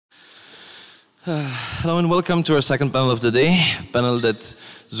Hello and welcome to our second panel of the day, a panel that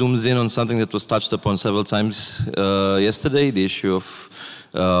zooms in on something that was touched upon several times yesterday, the issue of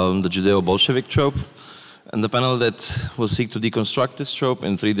the Judeo-Bolshevik trope, and the panel that will seek to deconstruct this trope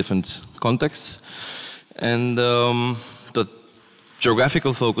in three different contexts. And the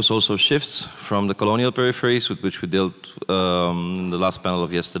geographical focus also shifts from the colonial peripheries, with which we dealt in the last panel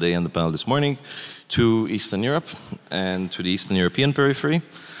of yesterday and the panel this morning, to Eastern Europe and to the Eastern European periphery.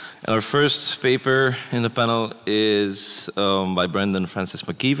 And our first paper in the panel is by Brendan Francis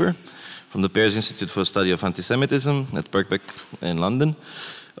Mcgeever from the Pears Institute for the Study of Anti-Semitism at Birkbeck in London.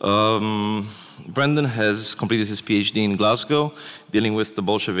 Brendan has completed his PhD in Glasgow, dealing with the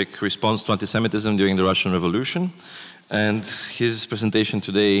Bolshevik response to anti-Semitism during the Russian Revolution. And his presentation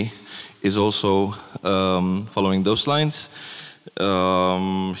today is also following those lines.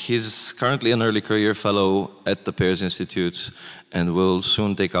 He's currently an early career fellow at the Pears Institute and will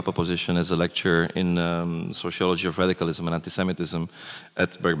soon take up a position as a lecturer in sociology of radicalism and anti-Semitism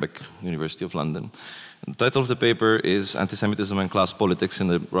at Birkbeck, University of London. The title of the paper is Anti-Semitism and Class Politics in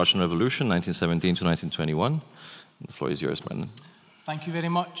the Russian Revolution, 1917 to 1921. The floor is yours, Brendan. Thank you very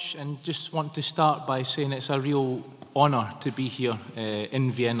much, and just want to start by saying it's a real honor to be here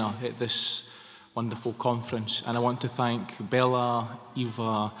in Vienna at this wonderful conference, and I want to thank Bella,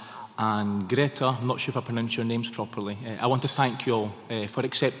 Eva, and Greta. I'm not sure if I pronounce your names properly. I want to thank you all for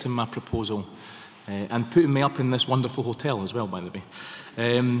accepting my proposal and putting me up in this wonderful hotel as well, by the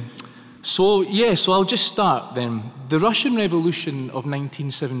way. So I'll just start then. The Russian Revolution of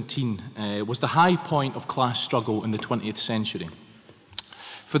 1917 was the high point of class struggle in the 20th century.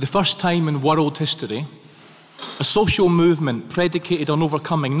 For the first time in world history, a social movement predicated on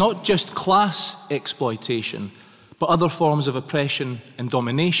overcoming not just class exploitation, but other forms of oppression and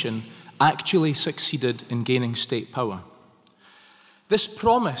domination actually succeeded in gaining state power. This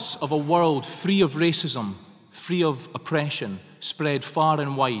promise of a world free of racism, free of oppression, spread far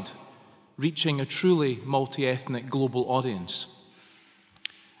and wide, reaching a truly multi-ethnic global audience.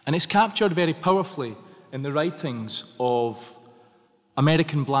 And it's captured very powerfully in the writings of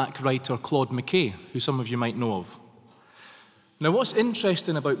American black writer Claude McKay, who some of you might know of. Now, what's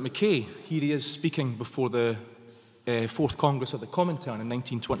interesting about McKay, here he is speaking before the Fourth Congress of the Comintern in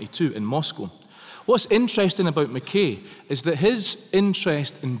 1922 in Moscow. What's interesting about McKay is that his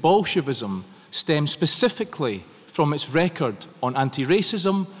interest in Bolshevism stems specifically from its record on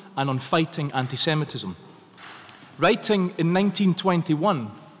anti-racism and on fighting anti-Semitism. Writing in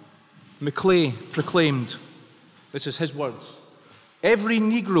 1921, McKay proclaimed, this is his words, "Every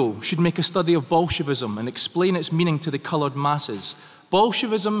Negro should make a study of Bolshevism and explain its meaning to the colored masses.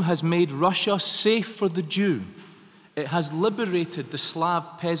 Bolshevism has made Russia safe for the Jew. It has liberated the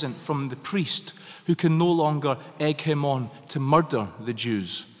Slav peasant from the priest who can no longer egg him on to murder the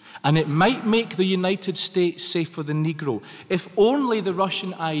Jews. And it might make the United States safe for the Negro. If only the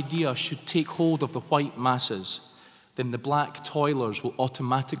Russian idea should take hold of the white masses, then the black toilers will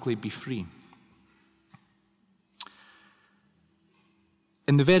automatically be free."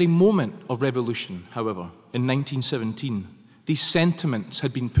 In the very moment of revolution, however, in 1917, these sentiments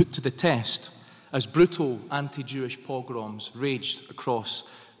had been put to the test as brutal anti-Jewish pogroms raged across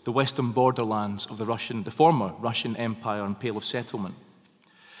the western borderlands of the former Russian Empire and Pale of Settlement.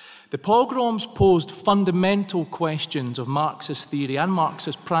 The pogroms posed fundamental questions of Marxist theory and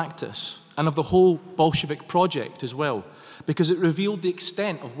Marxist practice, and of the whole Bolshevik project as well, because it revealed the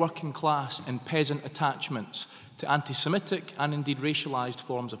extent of working class and peasant attachments to anti-Semitic and indeed racialized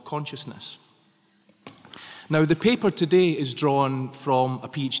forms of consciousness. Now, the paper today is drawn from a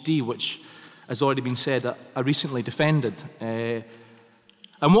PhD, which has already been said, I recently defended.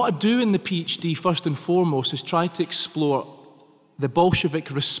 And what I do in the PhD, first and foremost, is try to explore the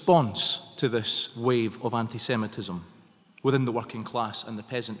Bolshevik response to this wave of anti-Semitism within the working class and the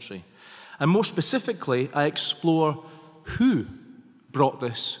peasantry. And more specifically, I explore who brought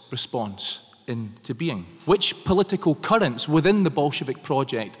this response into being. Which political currents within the Bolshevik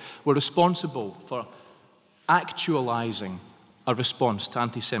project were responsible for actualizing a response to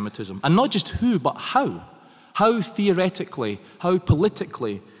anti-Semitism? And not just who, but how. How theoretically, how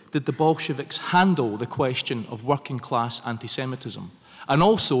politically did the Bolsheviks handle the question of working class anti-Semitism? And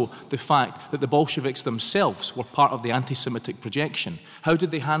also the fact that the Bolsheviks themselves were part of the anti-Semitic projection. How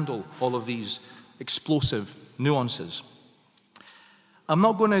did they handle all of these explosive nuances? I'm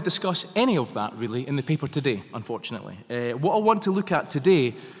not going to discuss any of that, really, in the paper today, unfortunately. What I want to look at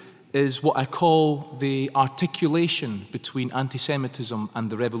today is what I call the articulation between anti-Semitism and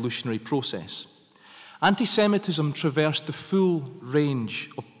the revolutionary process. Anti-Semitism traversed the full range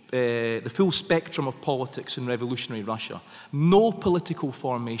of the full spectrum of politics in revolutionary Russia. No political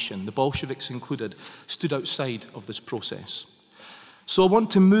formation, the Bolsheviks included, stood outside of this process. So I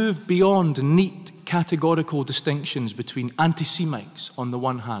want to move beyond neat categorical distinctions between anti-Semites on the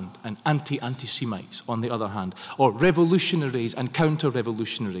one hand and anti-Semites on the other hand, or revolutionaries and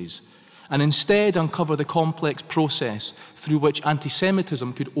counter-revolutionaries, and instead uncover the complex process through which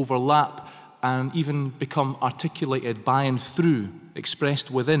anti-Semitism could overlap and even become articulated by and through, expressed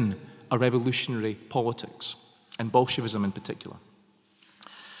within, a revolutionary politics, and Bolshevism in particular.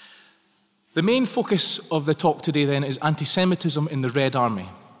 The main focus of the talk today then is anti-Semitism in the Red Army.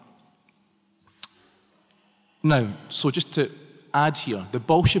 Now, so just to add here, the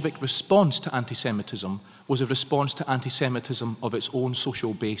Bolshevik response to anti-Semitism was a response to anti-Semitism of its own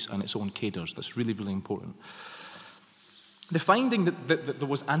social base and its own cadres. That's really, really important. The finding that there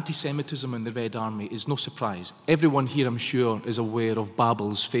was anti-Semitism in the Red Army is no surprise. Everyone here, I'm sure, is aware of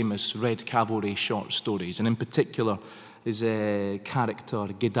Babel's famous Red Cavalry short stories, and in particular is a character,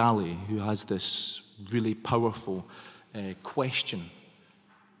 Gedali, who has this really powerful question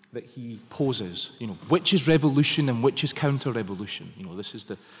that he poses. You know, which is revolution and which is counter-revolution? You know, this is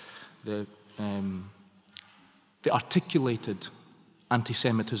the articulated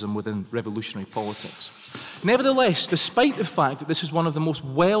anti-Semitism within revolutionary politics. Nevertheless, despite the fact that this is one of the most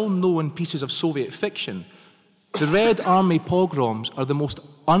well-known pieces of Soviet fiction, the Red Army pogroms are the most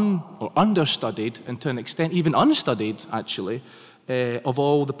understudied, and to an extent even unstudied, actually, of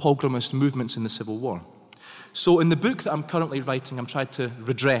all the pogromist movements in the Civil War. So in the book that I'm currently writing, I'm trying to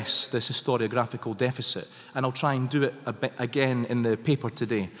redress this historiographical deficit, and I'll try and do it a bit again in the paper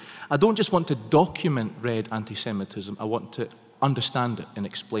today. I don't just want to document Red anti-Semitism, I want to understand it and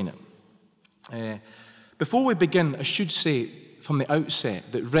explain it. Before we begin, I should say from the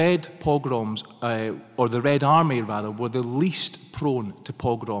outset that Red pogroms, or the Red Army rather, were the least prone to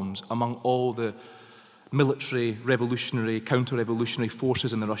pogroms among all the military, revolutionary, counter-revolutionary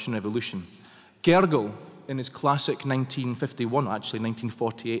forces in the Russian Revolution. Grzegorz, in his classic 1951, actually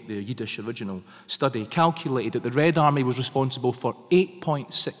 1948, the Yiddish original study, calculated that the Red Army was responsible for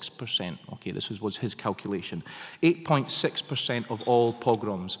 8.6%. Okay, this was his calculation. 8.6% of all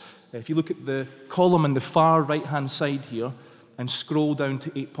pogroms. If you look at the column on the far right-hand side here and scroll down to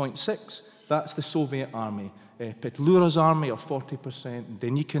 8.6, that's the Soviet army. Petlura's army are 40%,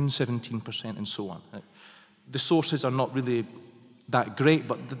 Denikin 17%, and so on. The sources are not really that great,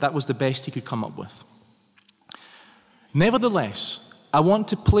 but that was the best he could come up with. Nevertheless, I want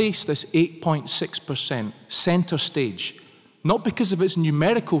to place this 8.6% center stage, not because of its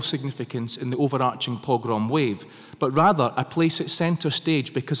numerical significance in the overarching pogrom wave, but rather I place it center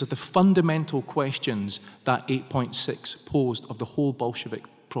stage because of the fundamental questions that 8.6 posed of the whole Bolshevik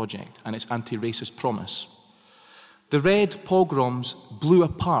project and its anti-racist promise. The Red pogroms blew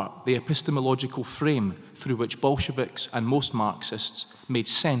apart the epistemological frame through which Bolsheviks and most Marxists made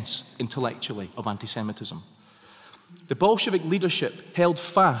sense intellectually of anti-Semitism. The Bolshevik leadership held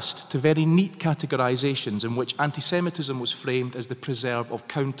fast to very neat categorizations in which anti-Semitism was framed as the preserve of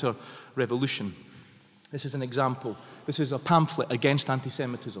counter-revolution. This is an example. This is a pamphlet against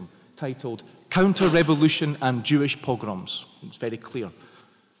anti-Semitism titled Counter-Revolution and Jewish Pogroms. It's very clear.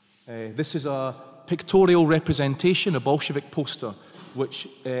 This is a pictorial representation, a Bolshevik poster, which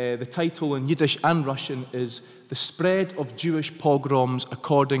the title in Yiddish and Russian is The Spread of Jewish Pogroms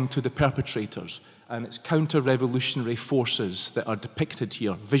According to the Perpetrators. And it's counter-revolutionary forces that are depicted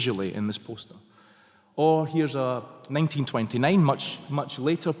here visually in this poster. Or here's a 1929, much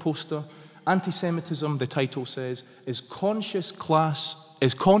later poster. Anti-Semitism, the title says, is conscious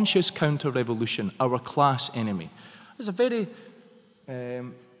counter-revolution, our class enemy.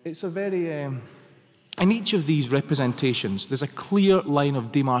 In each of these representations, there's a clear line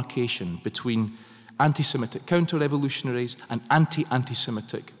of demarcation between anti-Semitic counter-revolutionaries and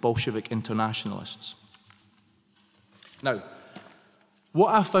anti-Semitic Bolshevik internationalists. Now,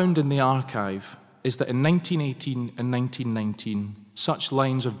 what I found in the archive is that in 1918 and 1919, such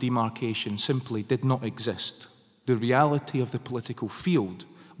lines of demarcation simply did not exist. The reality of the political field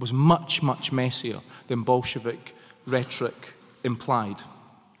was much, much messier than Bolshevik rhetoric implied.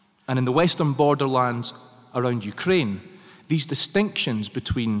 And in the western borderlands around Ukraine, these distinctions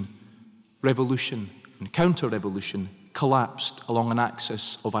between revolution and counter-revolution collapsed along an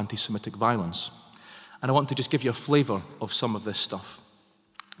axis of anti-Semitic violence. And I want to just give you a flavor of some of this stuff.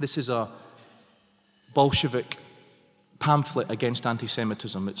 This is a Bolshevik pamphlet against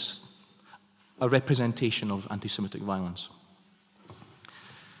anti-Semitism. It's a representation of anti-Semitic violence.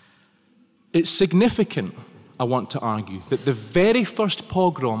 It's significant, I want to argue, that the very first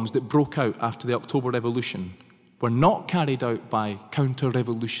pogroms that broke out after the October Revolution were not carried out by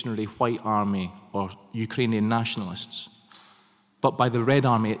counter-revolutionary White Army or Ukrainian nationalists, but by the Red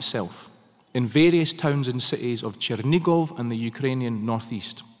Army itself, in various towns and cities of Chernigov and the Ukrainian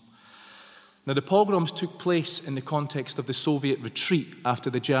northeast. Now, the pogroms took place in the context of the Soviet retreat after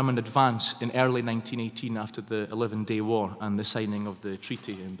the German advance in early 1918 after the 11-day war and the signing of the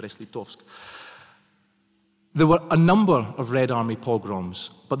treaty in Brest-Litovsk. There were a number of Red Army pogroms,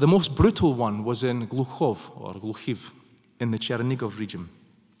 but the most brutal one was in Gluchov, or Gluchiv, in the Chernigov region.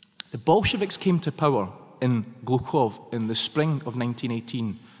 The Bolsheviks came to power in Gluchov in the spring of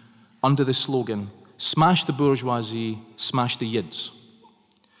 1918 under the slogan, "Smash the bourgeoisie, smash the Yids."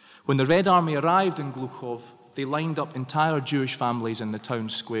 When the Red Army arrived in Gluchov, they lined up entire Jewish families in the town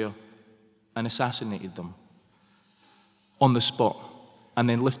square and assassinated them on the spot, and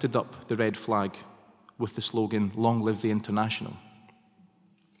then lifted up the red flag with the slogan, "Long live the International."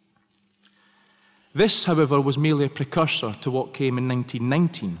 This, however, was merely a precursor to what came in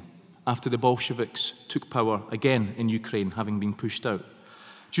 1919, after the Bolsheviks took power again in Ukraine, having been pushed out.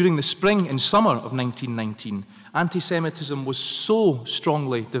 During the spring and summer of 1919, anti-Semitism was so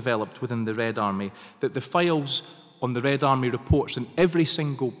strongly developed within the Red Army that the files on the Red Army reports in every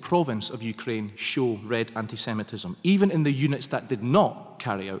single province of Ukraine show red anti-Semitism, even in the units that did not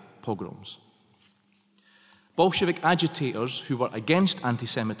carry out pogroms. Bolshevik agitators who were against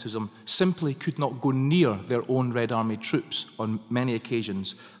anti-Semitism simply could not go near their own Red Army troops on many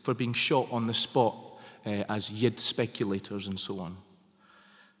occasions for being shot on the spot as Yid speculators and so on.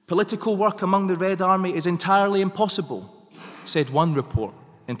 "Political work among the Red Army is entirely impossible," said one report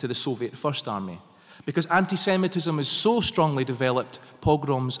into the Soviet First Army. "Because anti-Semitism is so strongly developed,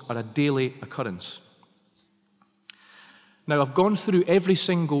 pogroms are a daily occurrence." Now, I've gone through every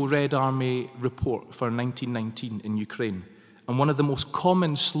single Red Army report for 1919 in Ukraine, and one of the most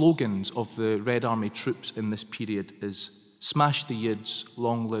common slogans of the Red Army troops in this period is, "Smash the Yids,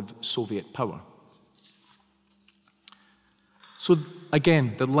 long live Soviet power." So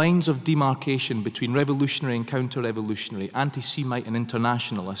again, the lines of demarcation between revolutionary and counter-revolutionary, anti-Semite and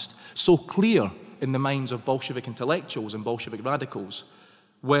internationalist, so clear in the minds of Bolshevik intellectuals and Bolshevik radicals,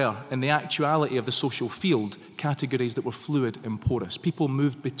 were, in the actuality of the social field, categories that were fluid and porous. People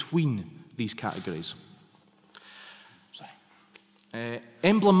moved between these categories.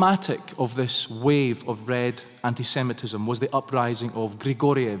 Emblematic of this wave of red anti-Semitism was the uprising of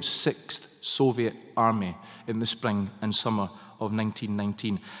Grigoriev's 6th Soviet Army in the spring and summer of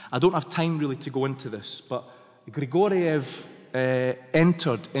 1919. I don't have time really to go into this, but Grigoriev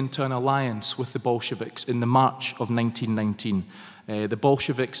entered into an alliance with the Bolsheviks in the March of 1919. The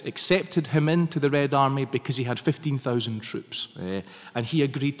Bolsheviks accepted him into the Red Army because he had 15,000 troops, and he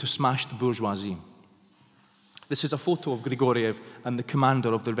agreed to smash the bourgeoisie. This is a photo of Grigoriev and the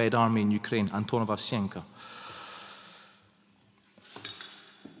commander of the Red Army in Ukraine, Anton Ovsyanko.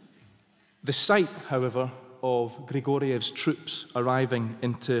 The sight, however, of Grigoriev's troops arriving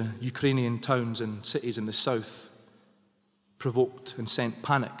into Ukrainian towns and cities in the south provoked and sent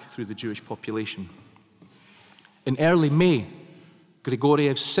panic through the Jewish population. In early May,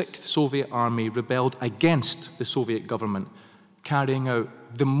 Grigoriev's 6th Soviet Army rebelled against the Soviet government, carrying out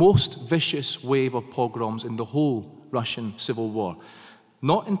the most vicious wave of pogroms in the whole Russian Civil War.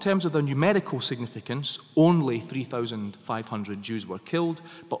 Not in terms of their numerical significance, only 3,500 Jews were killed,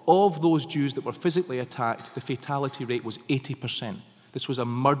 but of those Jews that were physically attacked, the fatality rate was 80%. This was a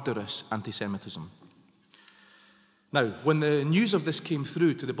murderous anti-Semitism. Now, when the news of this came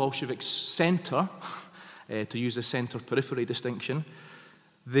through to the Bolsheviks' center, to use the center-periphery distinction,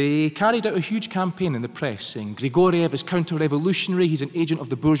 they carried out a huge campaign in the press saying, "Grigoriev is counter-revolutionary, he's an agent of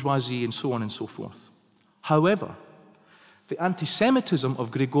the bourgeoisie," and so on and so forth. However, the anti-Semitism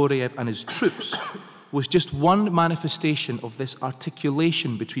of Grigoriev and his troops was just one manifestation of this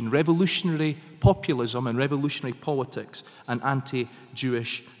articulation between revolutionary populism and revolutionary politics and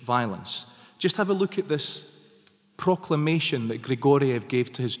anti-Jewish violence. Just have a look at this proclamation that Grigoriev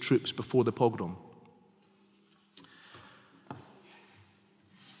gave to his troops before the pogrom.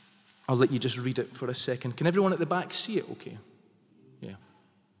 I'll let you just read it for a second. Can everyone at the back see it okay? Yeah.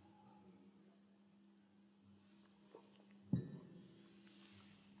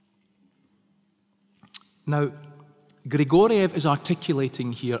 Now, Grigoriev is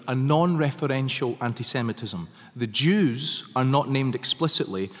articulating here a non-referential anti-Semitism. The Jews are not named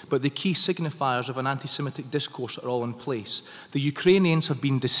explicitly, but the key signifiers of an anti-Semitic discourse are all in place. The Ukrainians have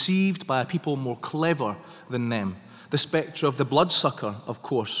been deceived by a people more clever than them. The spectre of the bloodsucker, of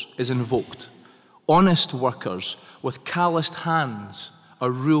course, is invoked. Honest workers with calloused hands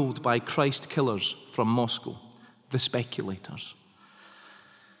are ruled by Christ killers from Moscow, the speculators.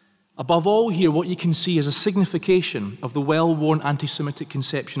 Above all here, what you can see is a signification of the well-worn anti-Semitic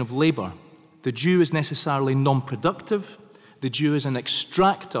conception of labour. The Jew is necessarily non-productive. The Jew is an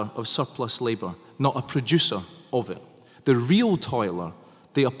extractor of surplus labour, not a producer of it. The real toiler,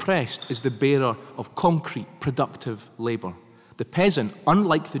 the oppressed, is the bearer of concrete, productive labour. The peasant,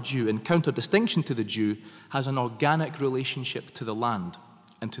 unlike the Jew, in counter-distinction to the Jew, has an organic relationship to the land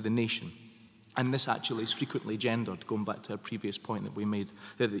and to the nation. And this actually is frequently gendered, going back to a previous point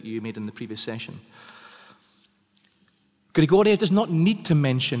that you made in the previous session. Grzegorz does not need to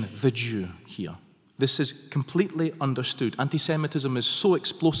mention the Jew here. This is completely understood. Anti-Semitism is so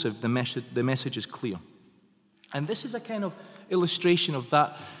explosive, the message is clear. And this is a kind of illustration of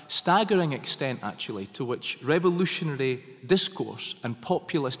that staggering extent, actually, to which revolutionary discourse and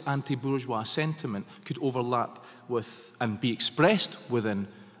populist anti-bourgeois sentiment could overlap with and be expressed within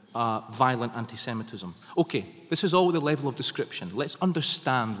violent anti-Semitism. Okay, this is all at the level of description. Let's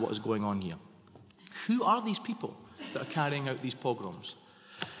understand what is going on here. Who are these people that are carrying out these pogroms?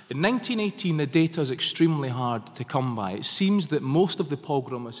 In 1918, the data is extremely hard to come by. It seems that most of the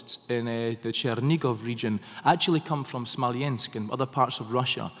pogromists in the Chernigov region actually come from Smolensk and other parts of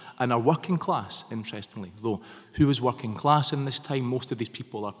Russia and are working class, interestingly. Though, who is working class in this time? Most of these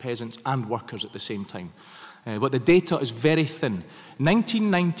people are peasants and workers at the same time. But the data is very thin.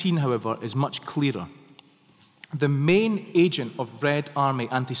 1919, however, is much clearer. The main agent of Red Army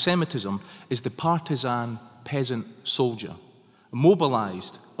anti-Semitism is the partisan peasant soldier,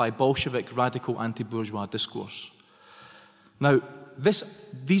 mobilized by Bolshevik radical anti-bourgeois discourse. Now,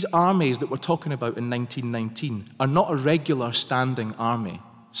 these armies that we're talking about in 1919 are not a regular standing army,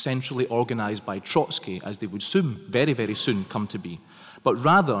 centrally organized by Trotsky, as they would soon, very, very soon, come to be, but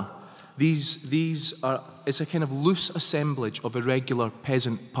rather it's a kind of loose assemblage of irregular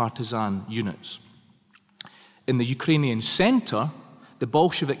peasant partisan units. In the Ukrainian center, the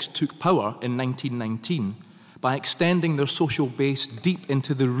Bolsheviks took power in 1919 by extending their social base deep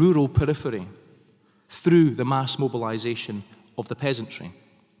into the rural periphery through the mass mobilization of the peasantry.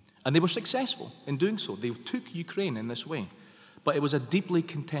 And they were successful in doing so. They took Ukraine in this way. But it was a deeply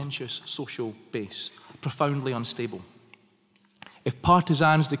contentious social base, profoundly unstable. If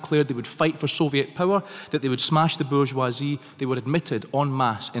partisans declared they would fight for Soviet power, that they would smash the bourgeoisie, they were admitted en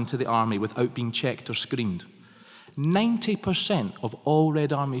masse into the army without being checked or screened. 90% of all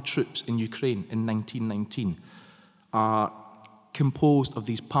Red Army troops in Ukraine in 1919 are composed of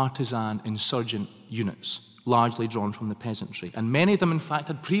these partisan insurgent units, largely drawn from the peasantry. And many of them, in fact,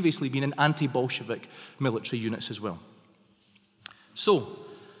 had previously been in anti-Bolshevik military units as well. So,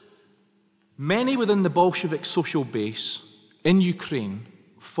 many within the Bolshevik social base in Ukraine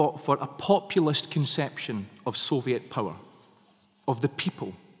fought for a populist conception of Soviet power, of the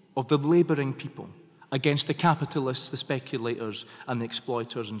people, of the laboring people, against the capitalists, the speculators, and the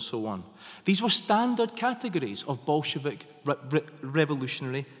exploiters, and so on. These were standard categories of Bolshevik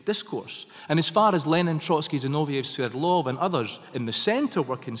revolutionary discourse. And as far as Lenin, Trotsky, Zinoviev, Sverdlov, and others in the center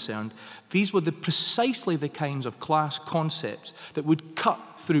were concerned, these were precisely the kinds of class concepts that would cut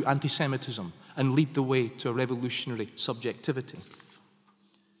through anti-Semitism and lead the way to a revolutionary subjectivity.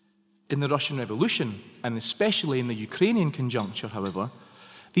 In the Russian Revolution, and especially in the Ukrainian conjuncture, however,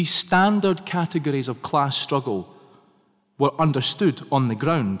 these standard categories of class struggle were understood on the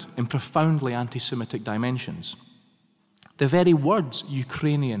ground in profoundly anti-Semitic dimensions. The very words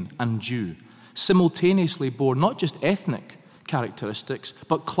Ukrainian and Jew simultaneously bore not just ethnic characteristics,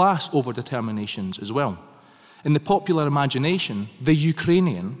 but class overdeterminations as well. In the popular imagination, the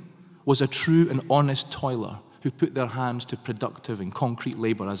Ukrainian was a true and honest toiler who put their hands to productive and concrete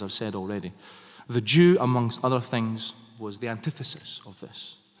labor, as I've said already. The Jew, amongst other things, was the antithesis of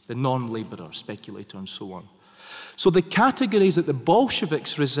this, the non-laborer, speculator, and so on. So the categories that the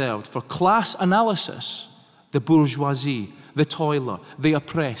Bolsheviks reserved for class analysis, the bourgeoisie, the toiler, the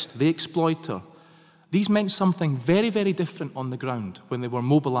oppressed, the exploiter, these meant something very, very different on the ground when they were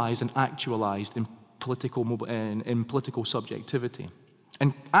mobilized and actualized in political subjectivity.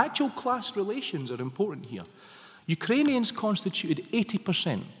 And actual class relations are important here. Ukrainians constituted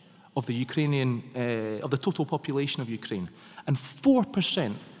 80% of the total population of Ukraine, and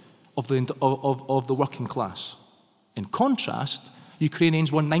 4% of the working class. In contrast,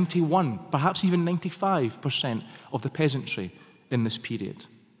 Ukrainians were 91, perhaps even 95% of the peasantry in this period.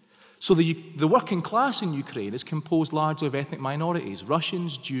 So the working class in Ukraine is composed largely of ethnic minorities,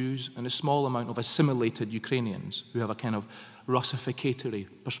 Russians, Jews, and a small amount of assimilated Ukrainians who have a kind of Russificatory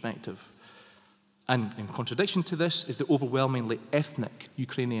perspective. And in contradiction to this is the overwhelmingly ethnic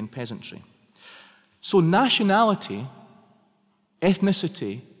Ukrainian peasantry. So nationality,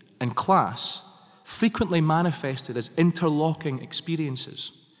 ethnicity, and class frequently manifested as interlocking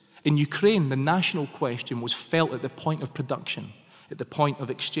experiences. In Ukraine, the national question was felt at the point of production, at the point of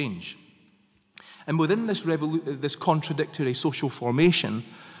exchange. And within this contradictory social formation,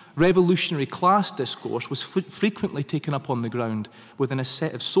 revolutionary class discourse was frequently taken up on the ground within a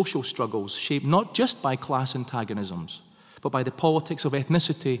set of social struggles shaped not just by class antagonisms, but by the politics of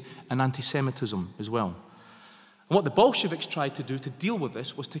ethnicity and anti-Semitism as well. And what the Bolsheviks tried to do to deal with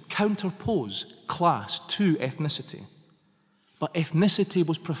this was to counterpose class to ethnicity. But ethnicity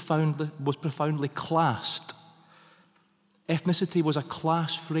was profoundly classed. Ethnicity was a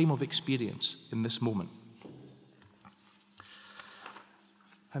class frame of experience in this moment.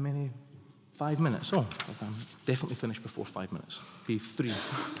 How many? 5 minutes. Oh, I'm definitely finished before 5 minutes. Be 3.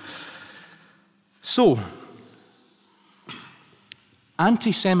 So,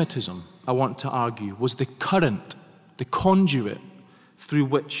 anti-Semitism, I want to argue, was the current, the conduit through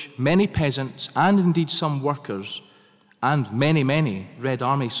which many peasants and indeed some workers and many, many Red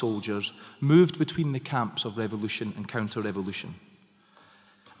Army soldiers moved between the camps of revolution and counter-revolution.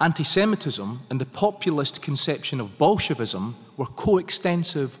 Anti-Semitism and the populist conception of Bolshevism were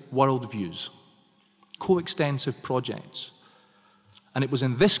coextensive worldviews, coextensive projects. And it was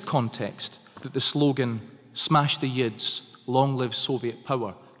in this context that the slogan, "Smash the Yids, long live Soviet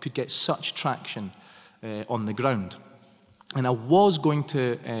power," could get such traction on the ground. And I was going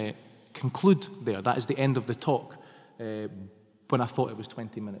to conclude there. That is the end of the talk, when I thought it was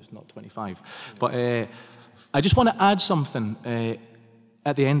 20 minutes, not 25. But I just want to add something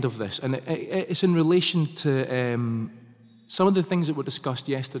at the end of this, and it's in relation to some of the things that were discussed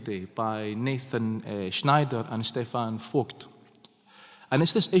yesterday by Nathan Schneider and Stefan Vogt. And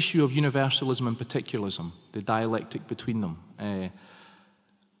it's this issue of universalism and particularism, the dialectic between them.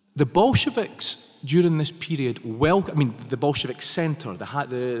 The Bolsheviks during this period, the Bolshevik center,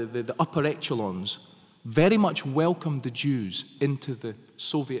 the upper echelons, very much welcomed the Jews into the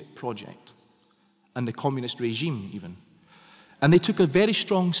Soviet project and the communist regime even. And they took a very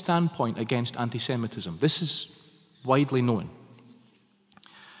strong standpoint against anti-Semitism. This is widely known.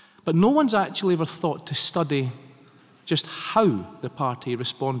 But no one's actually ever thought to study just how the party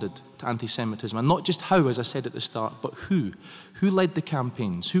responded to anti-Semitism. And not just how, as I said at the start, but who. Who led the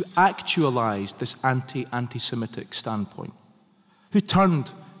campaigns? Who actualized this anti-Semitic standpoint? Who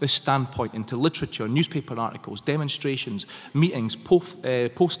turned this standpoint into literature, newspaper articles, demonstrations, meetings,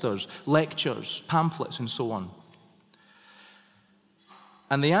 posters, lectures, pamphlets, and so on?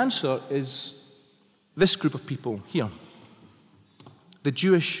 And the answer is this group of people here. The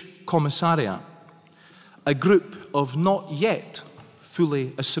Jewish Commissariat, a group of not yet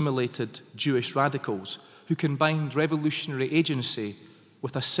fully assimilated Jewish radicals who combined revolutionary agency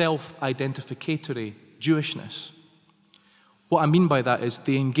with a self-identificatory Jewishness. What I mean by that is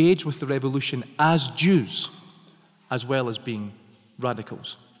they engage with the revolution as Jews, as well as being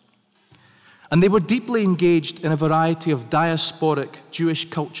radicals. And they were deeply engaged in a variety of diasporic Jewish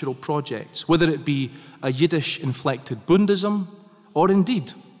cultural projects, whether it be a Yiddish-inflected Bundism, or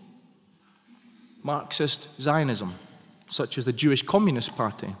indeed Marxist Zionism, such as the Jewish Communist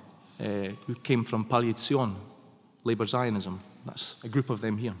Party, who came from Palaizion, Labour Zionism. That's a group of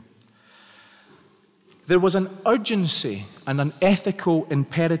them here. There was an urgency and an ethical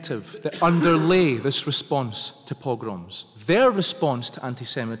imperative that underlay this response to pogroms. Their response to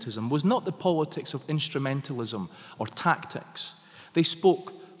anti-Semitism was not the politics of instrumentalism or tactics. They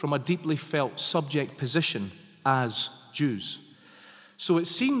spoke from a deeply felt subject position as Jews. So it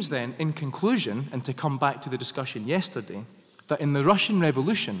seems then, in conclusion, and to come back to the discussion yesterday, that in the Russian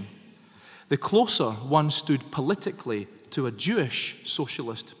Revolution, the closer one stood politically to a Jewish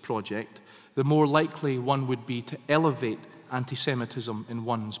socialist project, the more likely one would be to elevate anti-Semitism in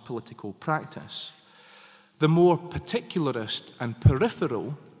one's political practice. The more particularist and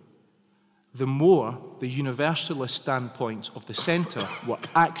peripheral, the more the universalist standpoints of the centre were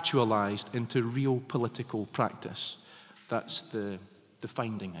actualised into real political practice. That's the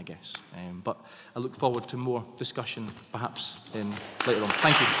finding, I guess. But I look forward to more discussion, perhaps, later on.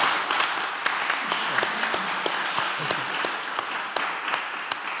 Thank you.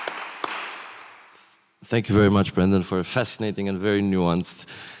 Thank you very much, Brendan, for a fascinating and very nuanced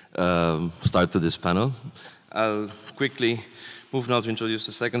start to this panel. I'll quickly move now to introduce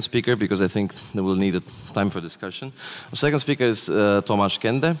the second speaker, because I think that we'll need time for discussion. The second speaker is Tamás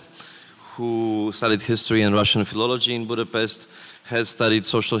Kende, who studied history and Russian philology in Budapest, has studied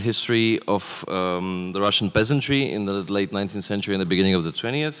social history of the Russian peasantry in the late 19th century and the beginning of the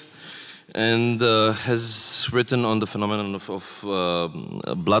 20th. and has written on the phenomenon of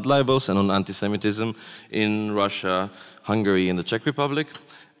blood libels and on anti-Semitism in Russia, Hungary, and the Czech Republic.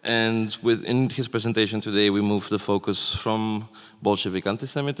 And within his presentation today, we move the focus from Bolshevik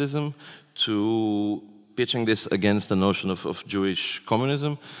anti-Semitism to pitching this against the notion of Jewish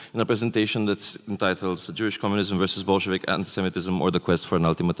communism in a presentation that's entitled Jewish Communism versus Bolshevik Anti-Semitism, or the Quest for an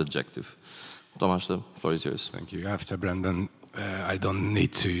Ultimate Adjective. Tamás, the floor is yours. Thank you. After Brendan, I don't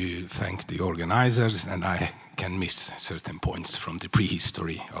need to thank the organizers, and I can miss certain points from the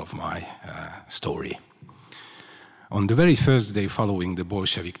prehistory of my story. On the very first day following the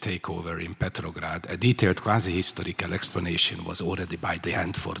Bolshevik takeover in Petrograd, a detailed quasi-historical explanation was already by the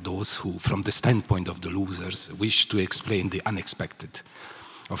hand for those who, from the standpoint of the losers, wished to explain the unexpected.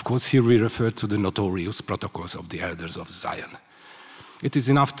 Of course, here we refer to the notorious protocols of the Elders of Zion. It is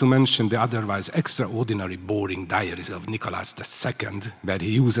enough to mention the otherwise extraordinary boring diaries of Nicholas II, where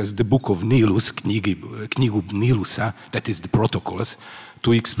he uses the book of Nilus, Knigu Nilusa, that is the protocols,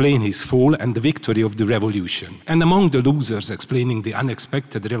 to explain his fall and the victory of the revolution. And among the losers explaining the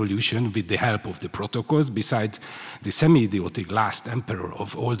unexpected revolution with the help of the protocols, beside the semi-idiotic last emperor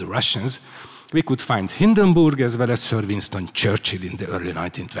of all the Russians, we could find Hindenburg as well as Sir Winston Churchill in the early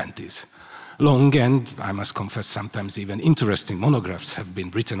 1920s. Long and, I must confess, sometimes even interesting monographs have been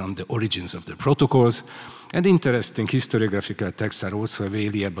written on the origins of the protocols, and interesting historiographical texts are also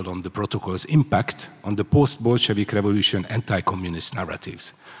available on the protocols' impact on the post-Bolshevik revolution anti-communist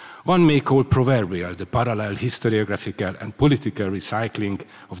narratives. One may call proverbial the parallel historiographical and political recycling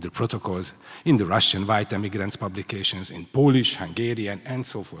of the protocols in the Russian white emigrants' publications, in Polish, Hungarian, and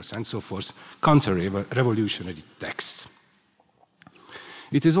so forth, counter-revolutionary texts.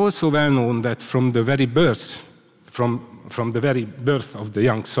 It is also well known that from the very birth of the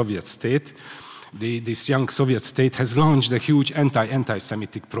young Soviet state, this young Soviet state has launched a huge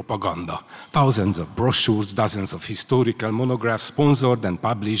anti-Semitic propaganda. Thousands of brochures, dozens of historical monographs sponsored and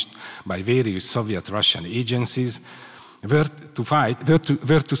published by various Soviet Russian agencies were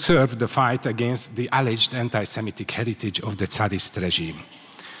to serve the fight against the alleged anti-Semitic heritage of the Tsarist regime.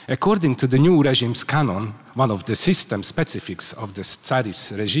 According to the new regime's canon, one of the system specifics of the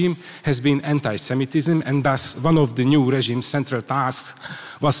Tsarist regime has been anti-Semitism, and thus one of the new regime's central tasks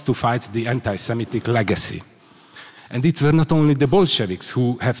was to fight the anti-Semitic legacy. And it were not only the Bolsheviks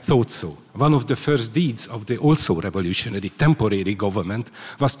who have thought so. One of the first deeds of the also revolutionary temporary government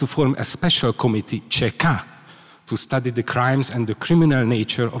was to form a special committee, CK, to study the crimes and the criminal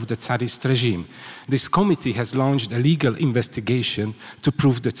nature of the Tsarist regime. This committee has launched a legal investigation to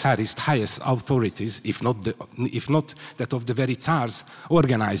prove the Tsarist highest authorities, if not that of the very Tsar's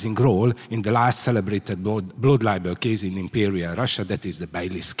organizing role in the last celebrated blood libel case in Imperial Russia, that is the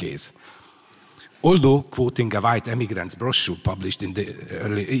Baylis case. Although, quoting a white emigrant's brochure published in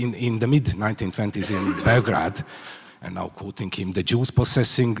the mid-1920s in Belgrade, and now quoting him, the Jews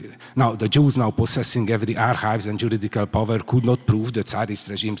now possessing every archives and juridical power could not prove the Tsarist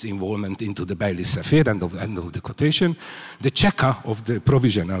regime's involvement into the Baylis affair, end of the quotation. The Cheka of the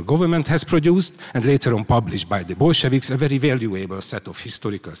provisional government has produced, and later on published by the Bolsheviks, a very valuable set of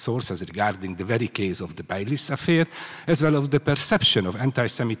historical sources regarding the very case of the Baylis affair, as well as the perception of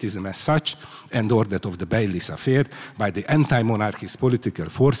anti-Semitism as such, and or that of the Baylis affair, by the anti-monarchist political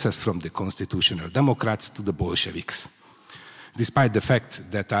forces from the constitutional Democrats to the Bolsheviks. Despite the fact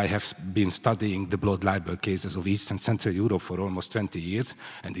that I have been studying the blood libel cases of East and Central Europe for almost 20 years,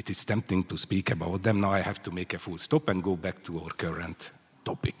 and it is tempting to speak about them, now I have to make a full stop and go back to our current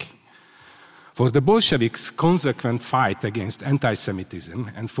topic. For the Bolsheviks' consequent fight against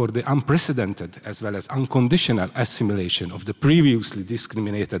anti-Semitism and for the unprecedented as well as unconditional assimilation of the previously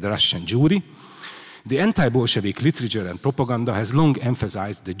discriminated Russian Jewry, the anti-Bolshevik literature and propaganda has long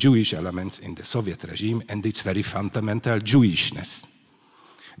emphasized the Jewish elements in the Soviet regime and its very fundamental Jewishness.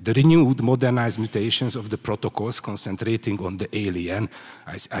 The renewed modernized mutations of the protocols concentrating on the alien,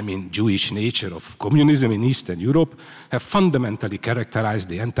 I mean Jewish nature of communism in Eastern Europe, have fundamentally characterized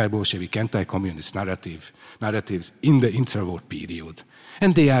the anti-Bolshevik, anti-communist narratives in the interwar period.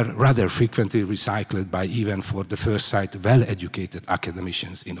 And they are rather frequently recycled by even for the first sight well-educated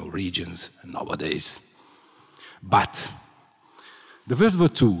academicians in our regions nowadays. But the World War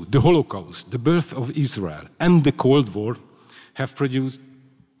II, the Holocaust, the birth of Israel, and the Cold War have produced,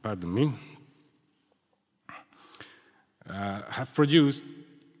 a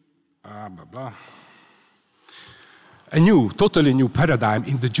new, totally new paradigm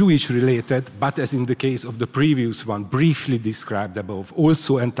in the Jewish-related, but as in the case of the previous one, briefly described above,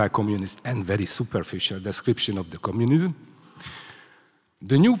 also anti-communist and very superficial description of the communism.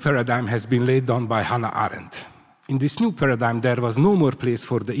 The new paradigm has been laid down by Hannah Arendt In this new paradigm, there was no more place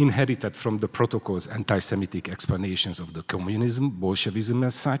for the inherited from the protocols anti-Semitic explanations of the communism, Bolshevism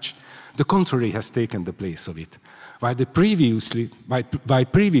as such. The contrary has taken the place of it. While previously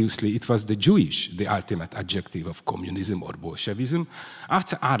it was the Jewish, the ultimate adjective of communism or Bolshevism,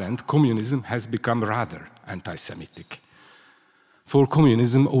 after Arendt, communism has become rather anti-Semitic. For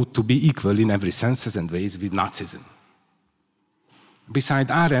communism ought to be equal in every sense and ways with Nazism. Beside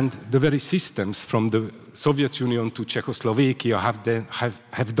Arendt, the very systems from the Soviet Union to Czechoslovakia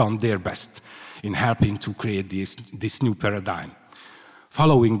have done their best in helping to create this new paradigm.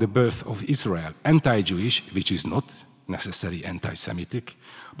 Following the birth of Israel, anti-Jewish, which is not necessarily anti-Semitic,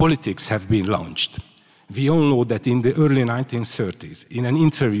 politics have been launched. We all know that in the early 1930s, in an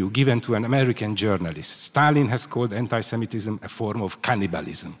interview given to an American journalist, Stalin has called anti-Semitism a form of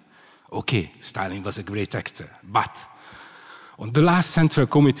cannibalism. Okay, Stalin was a great actor, but on the last Central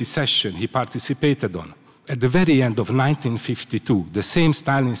Committee session he participated on, at the very end of 1952, the same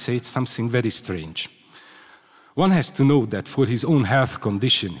Stalin said something very strange. One has to know that for his own health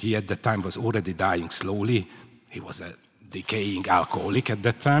condition, he at that time was already dying slowly. He was a decaying alcoholic at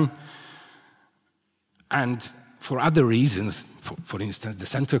that time. And for other reasons, for instance, the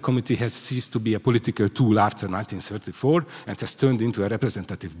Central Committee has ceased to be a political tool after 1934 and has turned into a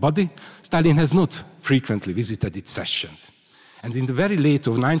representative body. Stalin has not frequently visited its sessions. And in the very late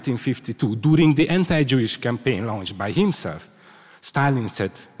of 1952, during the anti-Jewish campaign launched by himself, Stalin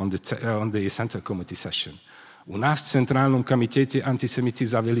said on the Central Committee session, "U nas centralnom komitete antisemiti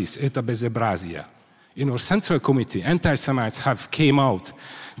zavelis, eta bezobrazia." In our Central Committee, anti-Semites have came out.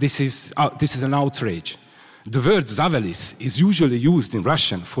 This is an outrage. The word zavelis is usually used in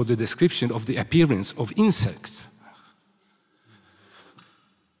Russian for the description of the appearance of insects.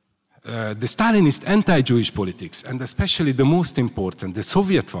 The Stalinist anti-Jewish politics, and especially the most important, the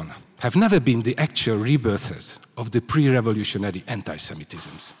Soviet one, have never been the actual rebirthers of the pre-revolutionary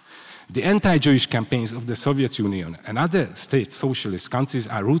anti-Semitisms. The anti-Jewish campaigns of the Soviet Union and other state socialist countries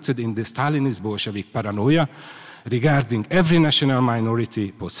are rooted in the Stalinist Bolshevik paranoia regarding every national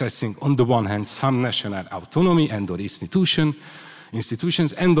minority possessing, on the one hand, some national autonomy and/or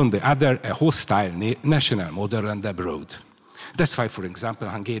institutions, and on the other, a hostile national motherland abroad. That's why, for example,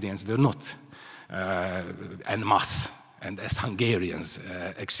 Hungarians were not en masse and as Hungarians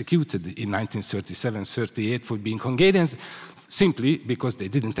executed in 1937-38 for being Hungarians, simply because they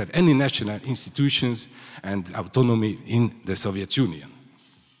didn't have any national institutions and autonomy in the Soviet Union.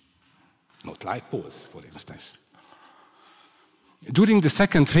 Not like Poles, for instance. During the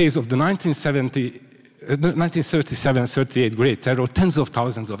second phase of the 1937-38 Great Terror, tens of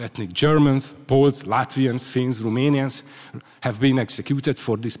thousands of ethnic Germans, Poles, Latvians, Finns, Romanians have been executed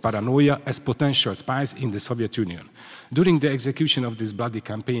for this paranoia as potential spies in the Soviet Union. During the execution of this bloody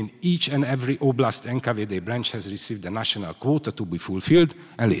campaign, each and every Oblast NKVD branch has received a national quota to be fulfilled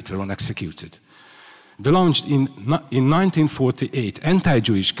and later on executed. The launch in 1948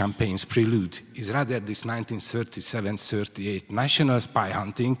 anti-Jewish campaign's prelude is rather this 1937-38 national spy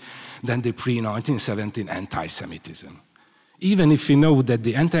hunting than the pre-1917 anti-Semitism. Even if we know that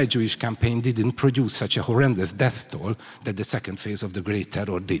the anti-Jewish campaign didn't produce such a horrendous death toll that the second phase of the Great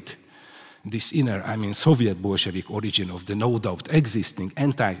Terror did. This inner, Soviet Bolshevik origin of the no doubt existing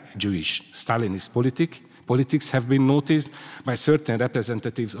anti-Jewish Stalinist politics have been noticed by certain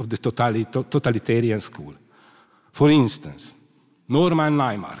representatives of the totalitarian school. For instance, Norman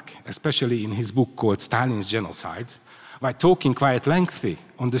Naimark, especially in his book called Stalin's Genocide, by talking quite lengthy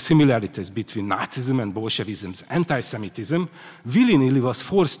on the similarities between Nazism and Bolshevism's anti-Semitism, willy-nilly was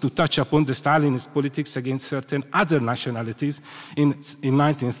forced to touch upon the Stalinist politics against certain other nationalities in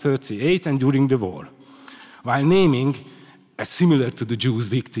 1938 and during the war, while naming, as similar to the Jews'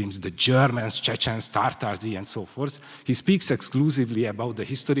 victims, the Germans, Chechens, Tartars, and so forth, he speaks exclusively about the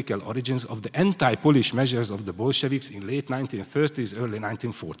historical origins of the anti-Polish measures of the Bolsheviks in late 1930s, early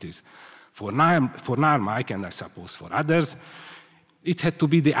 1940s. For Naimark, and I suppose for others, it had to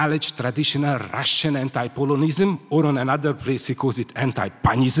be the alleged traditional Russian anti-Polonism, or on another place he calls it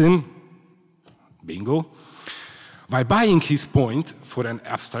anti-Panism. Bingo. By buying his point for an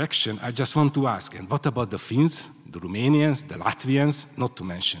abstraction, I just want to ask, and what about the Finns, the Romanians, the Latvians, not to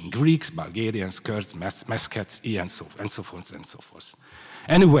mention Greeks, Bulgarians, Kurds, Meskhets, and so forth and so forth.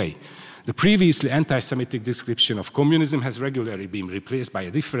 Anyway, the previously anti-Semitic description of communism has regularly been replaced by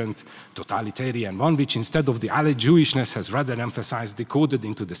a different totalitarian one, which instead of the alleged Jewishness has rather emphasized decoded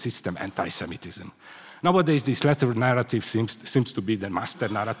into the system anti-Semitism. Nowadays, this latter narrative seems to be the master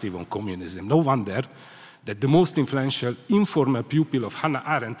narrative on communism. No wonder that the most influential informal pupil of Hannah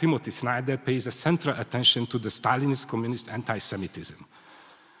Arendt, Timothy Snyder, pays a central attention to the Stalinist communist anti-Semitism.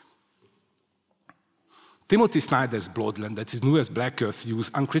 Timothy Snyder's Bloodland, that his newest Black Earth views,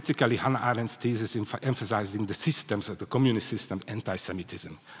 uncritically Hannah Arendt's thesis emphasizing the systems of the communist system,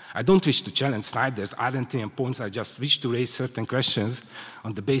 anti-Semitism. I don't wish to challenge Snyder's Arendtian points, I just wish to raise certain questions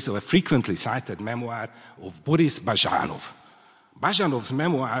on the basis of a frequently cited memoir of Boris Bazhanov. Bazhanov's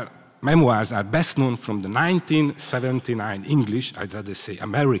memoirs are best known from the 1979 English, I'd rather say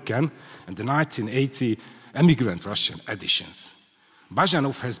American, and the 1980 immigrant Russian editions.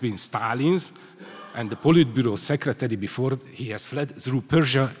 Bazhanov has been Stalin's and the Politburo secretary before he has fled through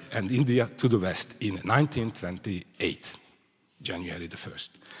Persia and India to the West in 1928, January the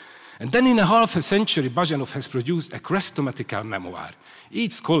 1st. And then in a half a century, Bazhanov has produced a chrestomatical memoir.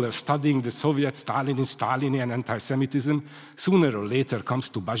 Each scholar studying the Soviet Stalinian anti-Semitism sooner or later comes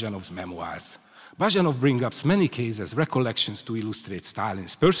to Bazhanov's memoirs. Bazhanov brings up many cases, recollections to illustrate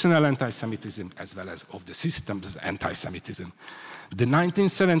Stalin's personal anti-Semitism as well as of the system's anti-Semitism. The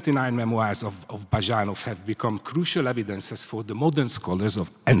 1979 memoirs of Bazhanov have become crucial evidences for the modern scholars of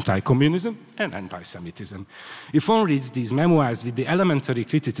anti-communism and anti-Semitism. If one reads these memoirs with the elementary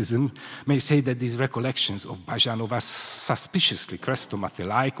criticism, may say that these recollections of Bazhanov are suspiciously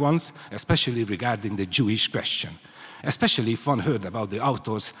chrestomathi-like ones, especially regarding the Jewish question, especially if one heard about the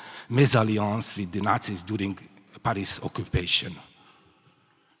author's mésalliance with the Nazis during Paris occupation.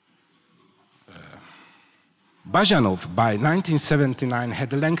 Bazhanov, by 1979,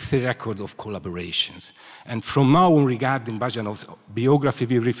 had a lengthy record of collaborations. And from now on, regarding Bazhanov's biography,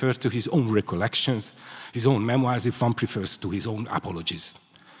 we refer to his own recollections, his own memoirs, if one prefers, to his own apologies.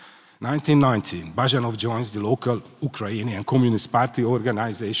 1919, Bazhanov joins the local Ukrainian Communist Party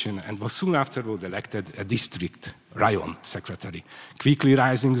organization and was soon afterward elected a district Rayon secretary. Quickly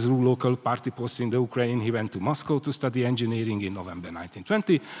rising through local party posts in the Ukraine, he went to Moscow to study engineering in November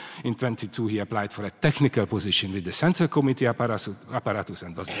 1920. In 1922, he applied for a technical position with the Central Committee apparatus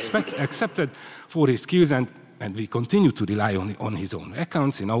and was accepted for his skills, and we continue to rely on his own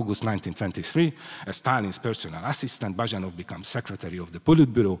accounts. In August 1923, as Stalin's personal assistant, Bazhanov becomes secretary of the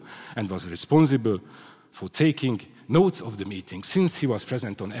Politburo and was responsible for taking notes of the meeting. Since he was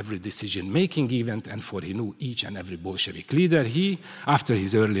present on every decision-making event and for he knew each and every Bolshevik leader, he, after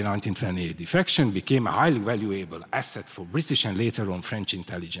his early 1928 defection, became a highly valuable asset for British and later on French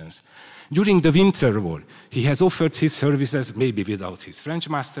intelligence. During the Winter War, he has offered his services, maybe without his French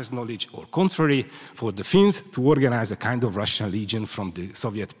master's knowledge or contrary, for the Finns to organize a kind of Russian legion from the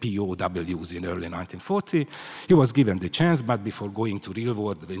Soviet POWs in early 1940. He was given the chance, but before going to real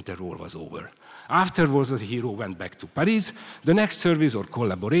war, the Winter War was over. Afterwards, the hero went back to Paris. The next service or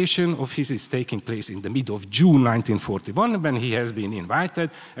collaboration of his is taking place in the middle of June 1941, when he has been invited,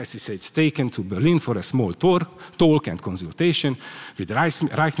 as he says, taken to Berlin for a small talk and consultation with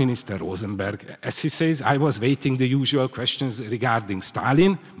Reich Minister Rosenberg. As he says, I was waiting the usual questions regarding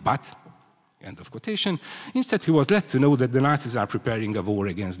Stalin, but, end of quotation, instead he was let to know that the Nazis are preparing a war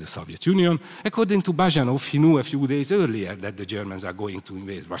against the Soviet Union. According to Bazhanov, he knew a few days earlier that the Germans are going to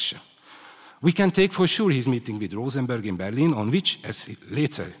invade Russia. We can take for sure his meeting with Rosenberg in Berlin, on which, as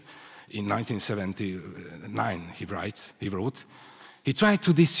later in 1979 he wrote, he tried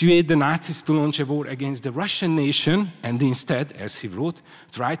to dissuade the Nazis to launch a war against the Russian nation, and instead, as he wrote,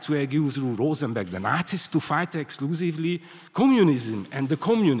 tried to argue through Rosenberg the Nazis to fight exclusively communism and the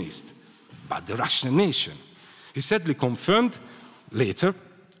communists, but the Russian nation. He sadly confirmed later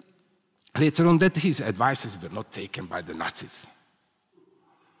on that his advices were not taken by the Nazis.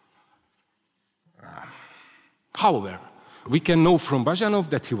 However, we can know from Bazhanov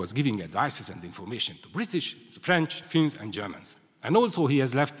that he was giving advices and information to British, French, Finns, and Germans. And although he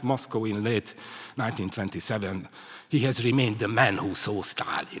has left Moscow in late 1927, he has remained the man who saw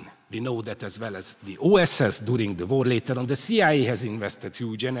Stalin. We know that as well as the OSS during the war. Later on, the CIA has invested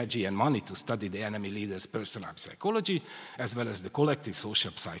huge energy and money to study the enemy leader's personal psychology, as well as the collective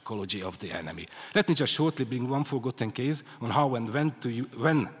social psychology of the enemy. Let me just shortly bring one forgotten case on how and when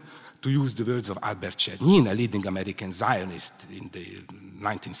to use the words of Albert Chernin, a leading American Zionist in the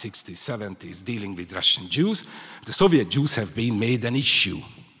 1960s, 70s, dealing with Russian Jews. The Soviet Jews have been made an issue,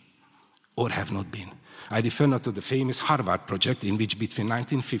 or have not been. I refer now to the famous Harvard project, in which between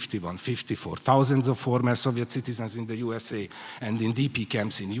 1951 and 1954, thousands of former Soviet citizens in the USA and in DP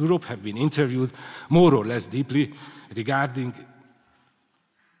camps in Europe have been interviewed more or less deeply regarding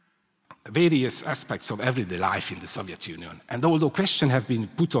various aspects of everyday life in the Soviet Union. And although questions have been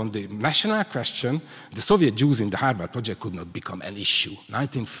put on the national question, the Soviet Jews in the Harvard project could not become an issue,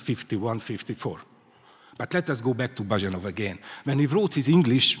 1951-54. But let us go back to Bazhanov again. When he wrote his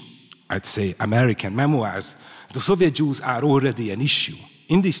English, I'd say American memoirs, the Soviet Jews are already an issue.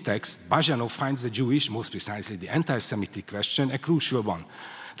 In this text, Bazhanov finds the Jewish, most precisely the anti-Semitic question, a crucial one.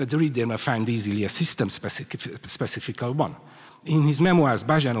 that the reader may find easily a system-specific one. In his memoirs,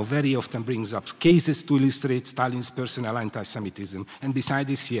 Bazhanov very often brings up cases to illustrate Stalin's personal anti-Semitism, and beside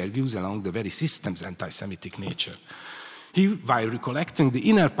this he argues along the very system's anti-Semitic nature. He, while recollecting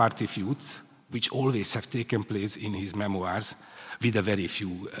the inner party feuds, which always have taken place in his memoirs, with a very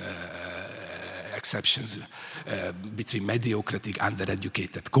few exceptions between mediocratic,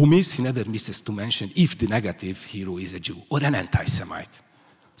 undereducated commies, he never misses to mention if the negative hero is a Jew or an anti-Semite.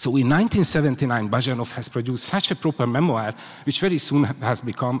 So in 1979, Bazhanov has produced such a proper memoir, which very soon has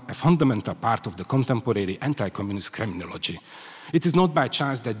become a fundamental part of the contemporary anti-communist criminology. It is not by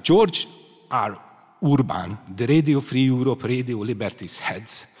chance that George R. Urban, the Radio Free Europe, Radio Liberties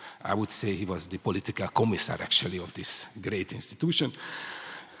heads, I would say he was the political commissar actually of this great institution.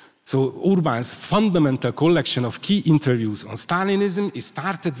 So Urban's fundamental collection of key interviews on Stalinism is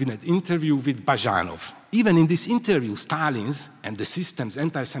started with an interview with Bazhanov. Even in this interview, Stalin's and the system's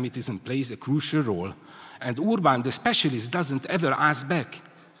anti-Semitism plays a crucial role, and Urban, the specialist, doesn't ever ask back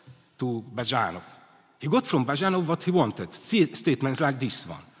to Bazhanov. He got from Bazhanov what he wanted, statements like this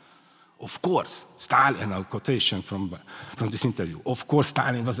one. Of course, Stalin, a quotation from this interview, of course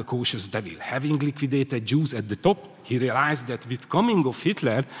Stalin was a cautious devil. Having liquidated Jews at the top, he realized that with coming of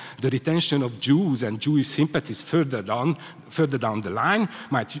Hitler, the retention of Jews and Jewish sympathies further down the line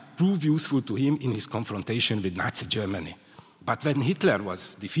might prove useful to him in his confrontation with Nazi Germany. But when Hitler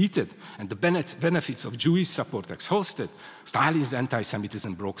was defeated and the benefits of Jewish support exhausted, Stalin's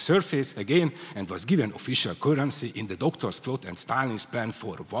anti-Semitism broke surface again and was given official currency in the doctor's plot and Stalin's plan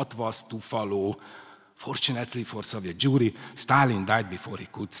for what was to follow. Fortunately for Soviet Jewry, Stalin died before he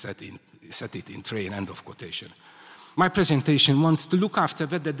could set it in train, end of quotation. My presentation wants to look after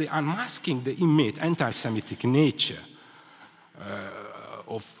whether the unmasking the innate anti-Semitic nature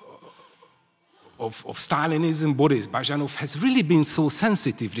of Stalinism, Boris Bazhanov has really been so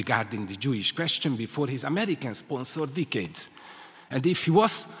sensitive regarding the Jewish question before his American-sponsored decades. And if he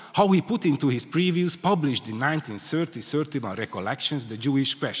was, how he put into his previews, published in 1930-31 recollections, the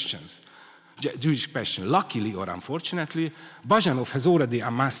Jewish question. Luckily or unfortunately, Bazhanov has already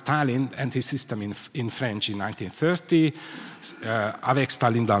unmasked Stalin and his system in French in 1930, Avec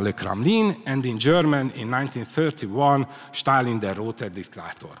Stalin dans le Kremlin, and in German in 1931, Stalin der Rote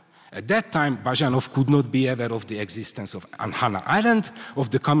Diktator. At that time, Bazhanov could not be aware of the existence of Hannah Arendt, of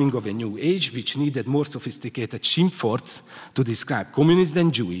the coming of a new age, which needed more sophisticated Schimpfworts to describe communist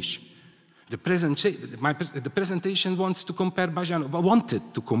than Jewish. The presentation wanted to compare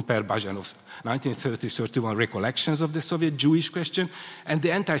Bazhanov's 1930-31 recollections of the Soviet Jewish question and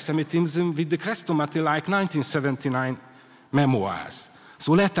the anti-Semitism with the Cârstocea-like 1979 memoirs.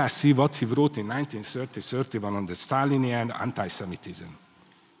 So let us see what he wrote in 1930-31 on the Stalinian anti-Semitism.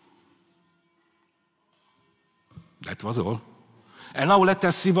 That was all. And now let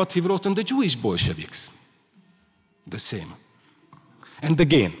us see what he wrote on the Jewish Bolsheviks. The same. And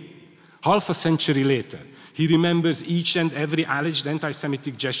again, half a century later, he remembers each and every alleged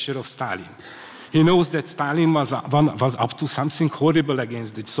anti-Semitic gesture of Stalin. He knows that Stalin was up to something horrible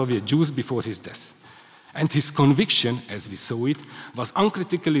against the Soviet Jews before his death. And his conviction, as we saw it, was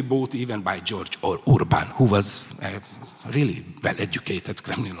uncritically bought even by George or Urban, who was a really well-educated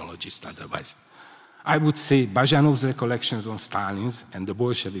criminologist otherwise. I would say Bazhanov's recollections on Stalin's and the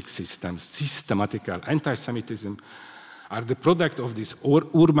Bolshevik system's systematical anti-Semitism are the product of this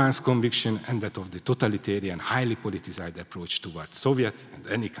Urban's conviction and that of the totalitarian, highly politicized approach towards Soviet and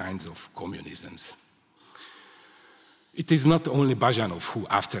any kinds of communisms. It is not only Bazhanov who,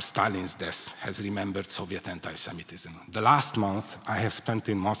 after Stalin's death, has remembered Soviet anti-Semitism. The last month I have spent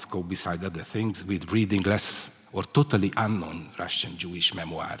in Moscow, beside other things, with reading less or totally unknown Russian Jewish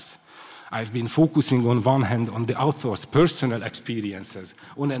memoirs. I've been focusing on one hand on the author's personal experiences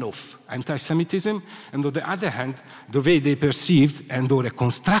on and off anti-Semitism, and on the other hand, the way they perceived and or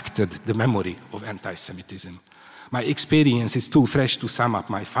reconstructed the memory of anti-Semitism. My experience is too fresh to sum up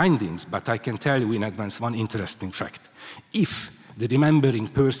my findings, but I can tell you in advance one interesting fact. If the remembering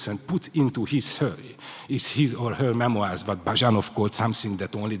person put into his or her memoirs what Bazhanov called something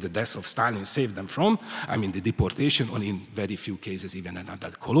that only the death of Stalin saved them from, I mean the deportation, or in very few cases even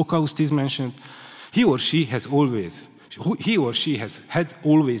another Holocaust is mentioned, he or she has had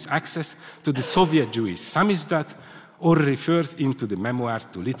always access to the Soviet Jewish samizdat or refers into the memoirs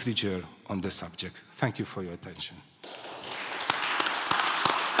to literature on the subject. Thank you for your attention.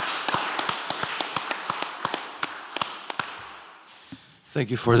 Thank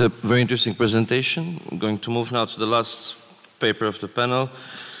you for the very interesting presentation. I'm going to move now to the last paper of the panel.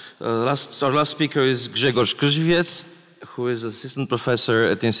 Our last speaker is Grzegorz Krzywiec, who is assistant professor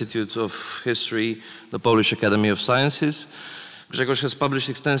at the Institute of History, the Polish Academy of Sciences. Grzegorz has published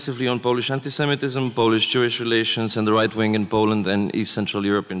extensively on Polish anti-Semitism, Polish-Jewish relations, and the right wing in Poland and East Central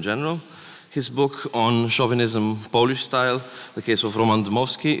Europe in general. His book on chauvinism, Polish style, the case of Roman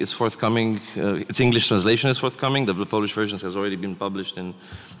Dmowski, is forthcoming. Its English translation is forthcoming. The Polish version has already been published in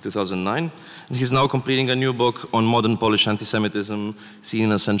 2009. And he's now completing a new book on modern Polish anti-Semitism, seen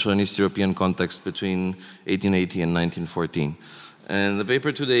in a Central and East European context between 1880 and 1914. And the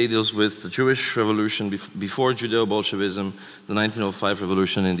paper today deals with the Jewish revolution before Judeo-Bolshevism, the 1905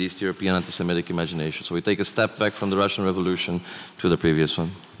 revolution in the East European anti-Semitic imagination. So we take a step back from the Russian Revolution to the previous one.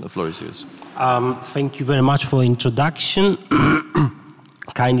 The floor is yours. Thank you very much for introduction.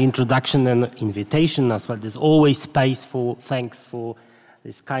 Kind introduction and invitation as well. There's always space for thanks for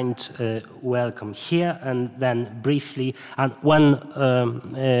this kind welcome here. And then briefly, and one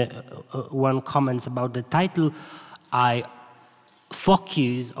comment about the title. I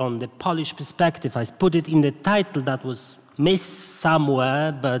focus on the Polish perspective. I put it in the title that was missed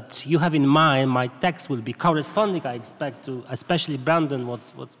somewhere, but you have in mind my text will be corresponding, I expect, to especially Brandon,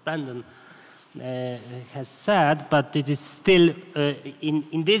 what Brandon has said, but it is still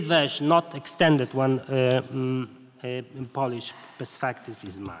in this version not extended one in Polish perspective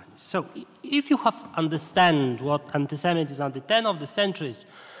is mine. So if you have understand what anti-Semitism at the turn of the centuries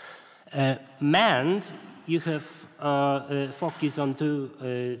meant, you have focused on two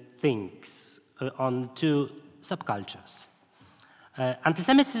things, on two subcultures.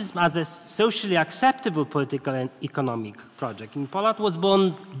 Anti-Semitism as a socially acceptable political and economic project in Poland was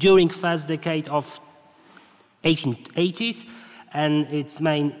born during first decade of 1880s, and its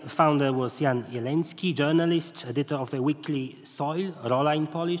main founder was Jan Jeleński, journalist, editor of a weekly Soil, Rola in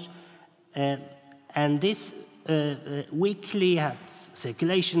Polish, and this weekly had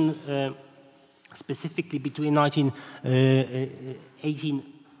circulation specifically between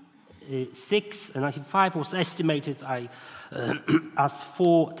 1806 and 1905 was estimated as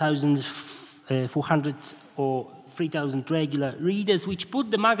 4,400 or 3,000 regular readers, which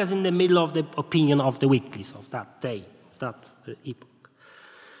put the magazine in the middle of the opinion of the weeklies of that day, of that epoch.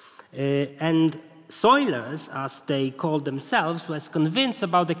 And Soilers, as they called themselves, was convinced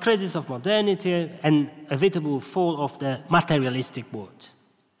about the crisis of modernity and inevitable fall of the materialistic world.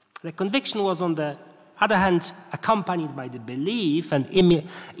 The conviction was, on the other hand, accompanied by the belief and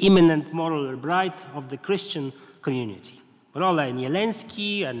imminent moral rebright of the Christian community. Rola and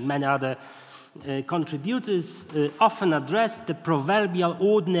Jeleński and many other contributors often addressed the proverbial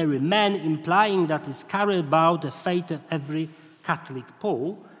ordinary man, implying that is carried about the fate of every Catholic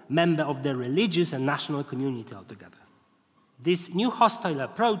Pole, member of the religious and national community altogether. This new hostile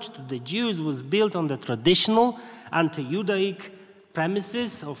approach to the Jews was built on the traditional anti-Judaic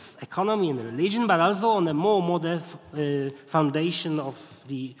premises of economy and religion, but also on a more modern foundation of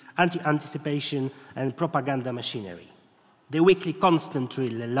the anticipation and propaganda machinery. The weekly constantly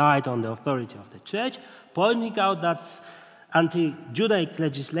relied on the authority of the church, pointing out that anti-Judaic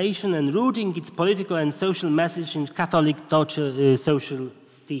legislation and rooting its political and social message in Catholic social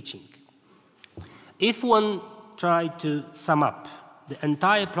teaching. If one tried to sum up the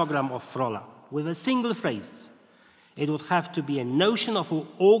entire program of Rola with a single phrase, it would have to be a notion of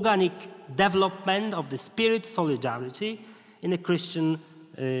organic development of the spirit solidarity in the Christian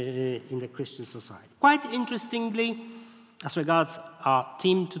society. Quite interestingly, as regards our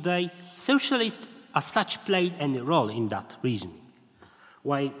theme today, socialists as such played any role in that reasoning.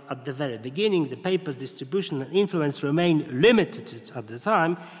 While at the very beginning the paper's distribution and influence remained limited at the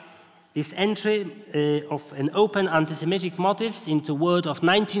time, this entry of an open anti-Semitic motives into world of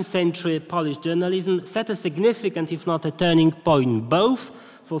 19th century Polish journalism set a significant, if not a turning point, both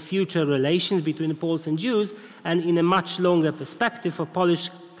for future relations between Poles and Jews and in a much longer perspective for Polish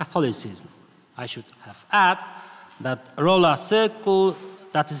Catholicism. I should have added that Rola circle,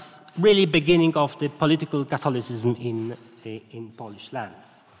 that is really beginning of the political Catholicism in Polish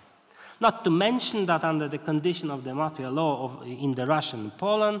lands. Not to mention that under the condition of the martial law in the Russian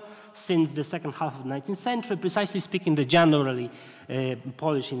Poland, since the second half of the 19th century, precisely speaking, the generally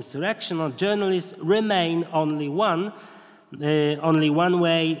Polish insurrection or journalists remain only one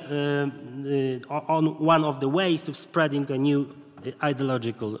way, on one of the ways of spreading a new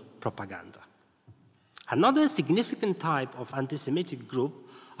ideological propaganda. Another significant type of anti-Semitic group,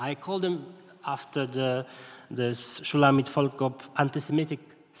 I call them after the Shulamit Folkop anti-Semitic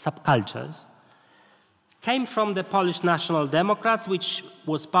subcultures, came from the Polish National Democrats, which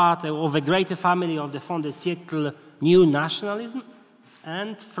was part of a greater family of the fin de siècle new nationalism.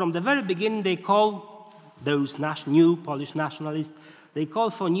 And from the very beginning, they called those new Polish nationalists, they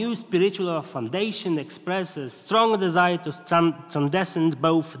called for new spiritual foundation, express a strong desire to transcend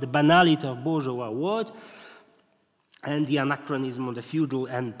both the banality of bourgeois world and the anachronism of the feudal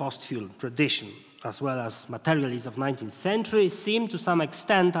and post-feudal tradition, as well as materialism of 19th century, seem to some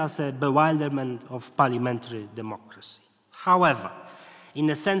extent as a bewilderment of parliamentary democracy. However, in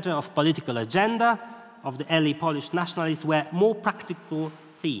the center of political agenda of the early Polish nationalists were more practical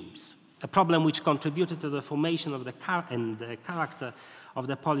themes. A problem which contributed to the formation of the character of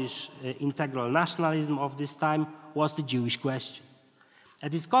the Polish integral nationalism of this time was the Jewish question. A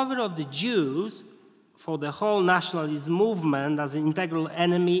discovery of the Jews for the whole nationalist movement as an integral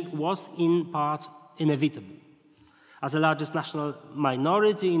enemy was in part inevitable. As the largest national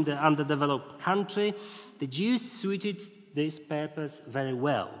minority in the underdeveloped country, the Jews suited this purpose very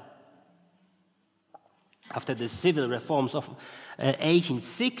well. After the civil reforms of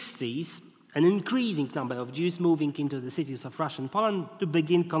 1860s, an increasing number of Jews moving into the cities of Russian Poland to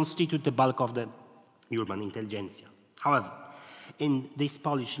begin constitute the bulk of the urban intelligentsia. However, in this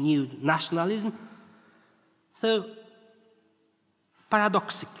Polish new nationalism, though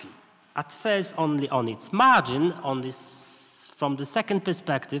paradoxically, at first only on its margin, from the second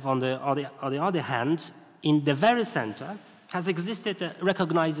perspective, on the other hand, in the very center, has existed a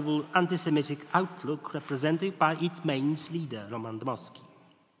recognizable anti-Semitic outlook represented by its main leader, Roman Dmowski.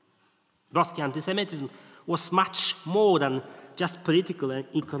 Dmowski anti-Semitism was much more than just political and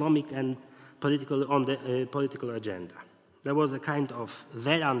economic and political on the political agenda. There was a kind of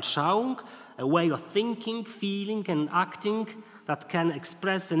Weltanschauung, a way of thinking, feeling, and acting that can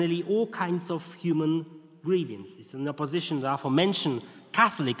express nearly all kinds of human grievances. In opposition to the aforementioned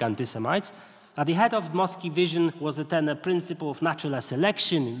Catholic anti-Semites, at the head of Dmowski's vision was the tenor principle of natural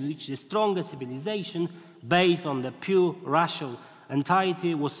selection, in which the stronger civilization, based on the pure racial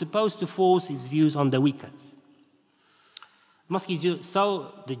entirety, was supposed to force its views on the weaker. Dmowski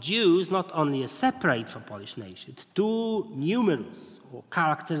saw the Jews not only as separate from Polish nation, too numerous or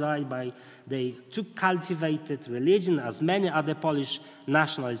characterized by their too cultivated religion, as many other Polish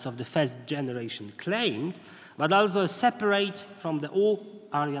nationalists of the first generation claimed, but also separate from the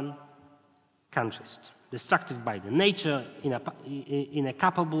all-Aryan countries, destructive by the nature,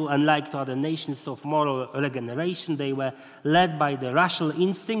 incapable, unlike to other nations, of moral regeneration. They were led by the racial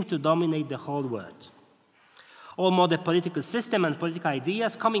instinct to dominate the whole world. All modern political system and political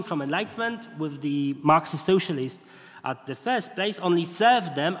ideas coming from Enlightenment, with the Marxist socialists at the first place, only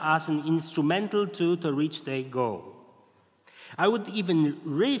served them as an instrumental tool to reach their goal. I would even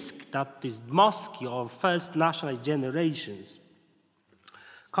risk that this Dmowski of first nationalist generations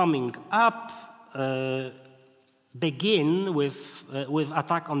coming up begin with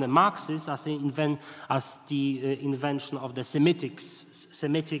attack on the Marxists as the invention of the Semitic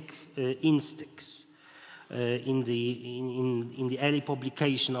instincts in the early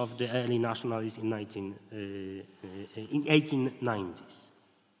publication of the early nationalists in 1890s.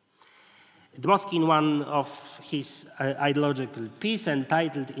 Dmowski, in one of his ideological pieces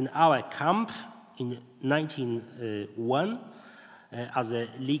entitled "In Our Camp" in 1901, as a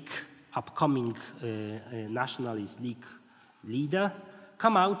upcoming nationalist League leader,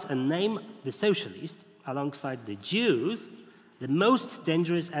 come out and name the socialists, alongside the Jews, the most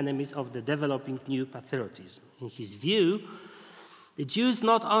dangerous enemies of the developing new patriotism. In his view, the Jews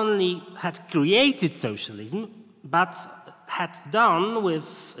not only had created socialism, but had done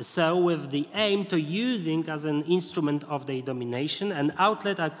so with the aim to using as an instrument of their domination, an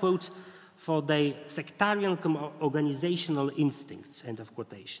outlet, I quote, for their sectarian organizational instincts, end of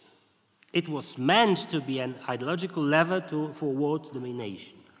quotation. It was meant to be an ideological lever to forward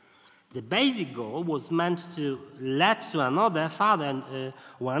domination. The basic goal was meant to lead to another, further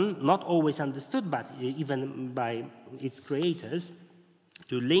one, not always understood, but even by its creators,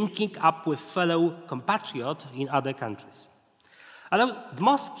 to linking up with fellow compatriots in other countries. Although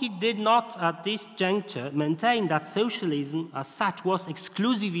Dmowski did not, at this juncture, maintain that socialism as such was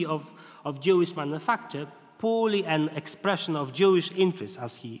exclusively of Jewish manufacture, purely an expression of Jewish interests,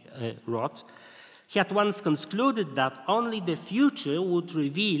 as he wrote, he at once concluded that only the future would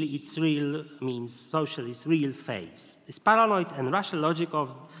reveal its real, socialist real face. This paranoid and rational logic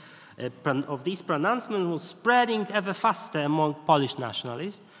of this pronouncement was spreading ever faster among Polish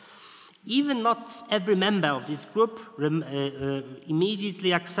nationalists. Even not every member of this group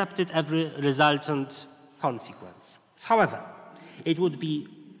immediately accepted every resultant consequence. However, it would be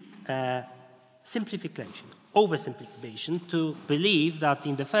simplification, oversimplification, to believe that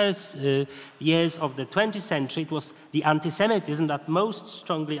in the first years of the 20th century it was the anti-Semitism that most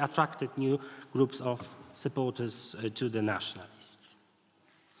strongly attracted new groups of supporters to the nationalists.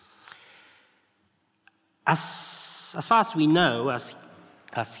 As far as we know,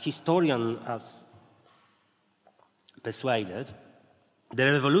 as historian, as persuaded, the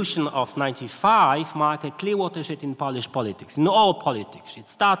revolution of '95 marked a clear watershed in Polish politics, in all politics. It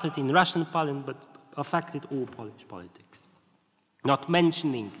started in Russian parliament, but affected all Polish politics. Not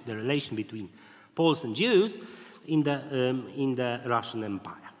mentioning the relation between Poles and Jews in the Russian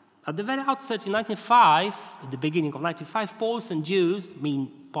Empire. At the very outset in 1905, at the beginning of 1995, Poles and Jews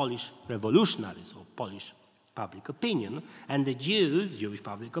mean Polish revolutionaries or Polish public opinion, and the Jews, Jewish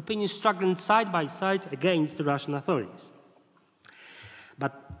public opinion, struggling side by side against the Russian authorities.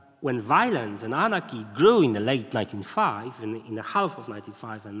 But when violence and anarchy grew in the late 1905, in the half of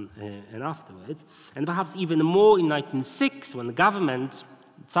 1995 and afterwards, and perhaps even more in 1906, when the government,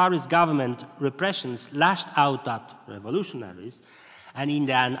 Tsarist government repressions lashed out at revolutionaries, and in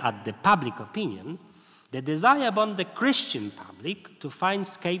the end at the public opinion, the desire among the Christian public to find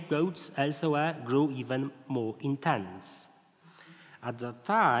scapegoats elsewhere grew even more intense. At that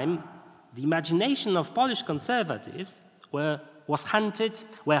time, the imagination of Polish conservatives were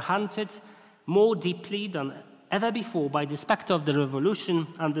hunted more deeply than ever before by the specter of the revolution,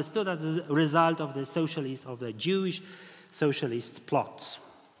 understood as a result of the Jewish socialist plots.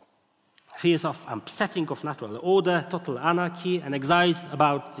 Fears of upsetting of natural order, total anarchy, and anxieties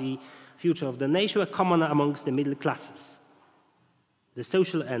about the future of the nation were common amongst the middle classes, the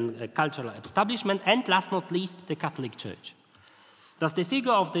social and cultural establishment, and last not least, the Catholic Church. Thus, the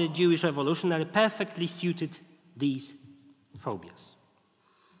figure of the Jewish revolutionary perfectly suited these phobias.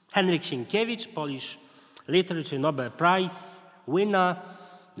 Henryk Sienkiewicz, Polish Literature Nobel Prize winner,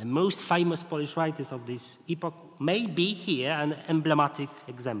 the most famous Polish writers of this epoch, may be here an emblematic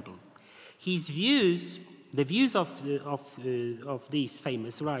example. His views, the views of this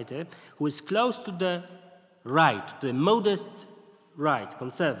famous writer, who is close to the right, to the modest right,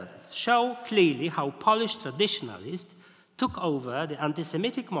 conservatives, show clearly how Polish traditionalists took over the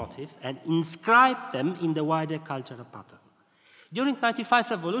anti-Semitic motif and inscribed them in the wider cultural pattern. During the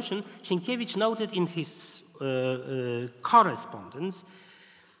 1995 revolution, Sienkiewicz noted in his correspondence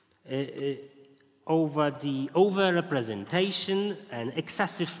over the overrepresentation and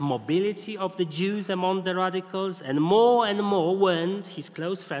excessive mobility of the Jews among the radicals, and more warned his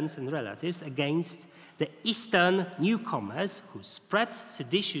close friends and relatives against the Eastern newcomers who spread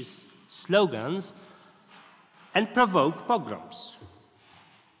seditious slogans and provoked pogroms.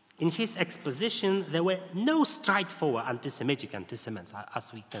 In his exposition, there were no straightforward anti-Semitic antisemits,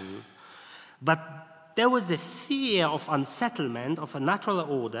 as we can, but there was a fear of unsettlement of a natural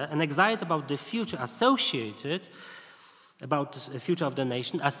order, and anxiety about the future associated, about the future of the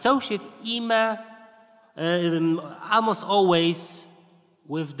nation, associated almost always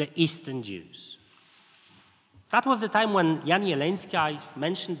with the Eastern Jews. That was the time when Jan Jeleński, I've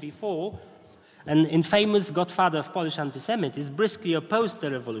mentioned before, an infamous godfather of Polish antisemitism, briskly opposed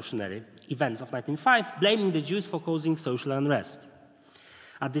the revolutionary events of 1905, blaming the Jews for causing social unrest.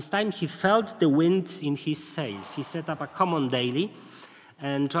 At this time, he felt the wind in his sails. He set up a common daily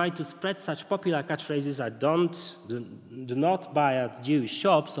and tried to spread such popular catchphrases as do not buy at Jewish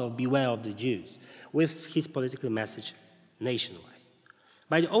shops or beware of the Jews, with his political message nationwide.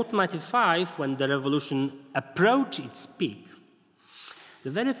 By the autumn 1995, when the revolution approached its peak, the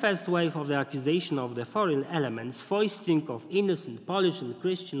very first wave of the accusation of the foreign elements, foisting of innocent Polish and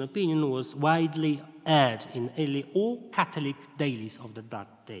Christian opinion, was widely aired in nearly all Catholic dailies of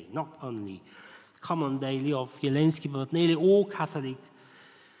that day. Not only common daily of Jeleński, but nearly all Catholic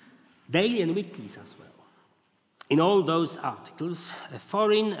daily and weeklies as well. In all those articles, a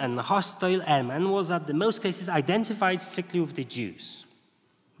foreign and hostile element was at the most cases identified strictly with the Jews.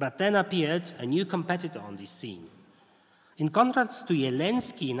 But then appeared a new competitor on this scene. In contrast to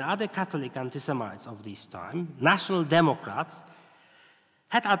Jeleński and other Catholic anti-Semites of this time, National Democrats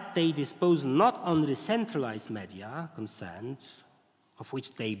had at their disposal not only centralized media concerned, of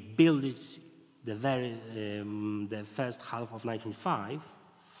which they built the first half of 1905,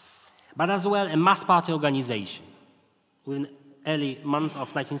 but as well a mass party organization. Within early months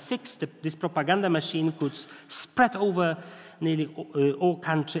of 1906, this propaganda machine could spread over nearly all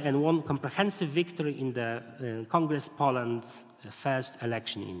country and won comprehensive victory in the Congress Poland's first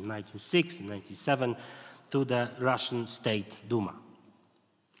election in 1906 and 1997 to the Russian State Duma.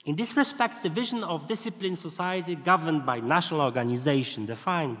 In this respect, the vision of disciplined society governed by national organization,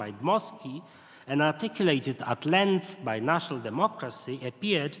 defined by Dmowski and articulated at length by national democracy,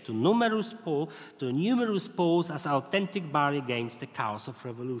 appeared to numerous polls as authentic barrier against the chaos of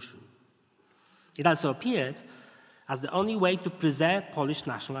revolution. It also appeared as the only way to preserve Polish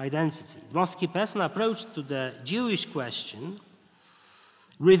national identity. Dmowski's personal approach to the Jewish question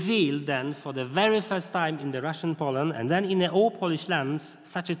revealed then, for the very first time in the Russian Poland and then in all Polish lands,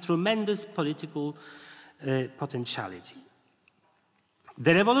 such a tremendous political potentiality.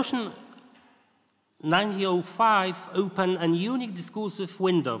 The revolution 1905 opened a unique discursive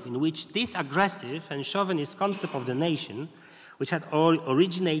window in which this aggressive and chauvinist concept of the nation, which had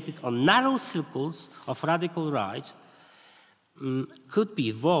originated on narrow circles of radical right, could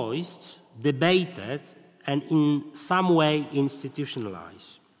be voiced, debated, and in some way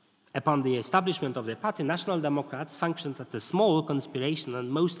institutionalized. Upon the establishment of the party, National Democrats functioned as a small conspiration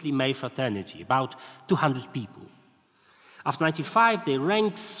and mostly male fraternity, about 200 people. After 1995, the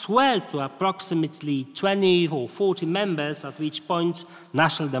ranks swelled to approximately 20 or 40 members, at which point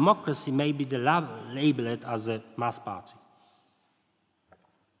National Democracy may be labeled as a mass party.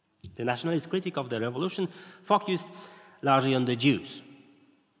 The nationalist critic of the revolution focused largely on the Jews.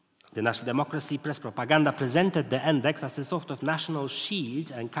 The National Democracy press propaganda presented the index as a sort of national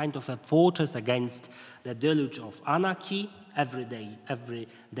shield and kind of a fortress against the deluge of anarchy, everyday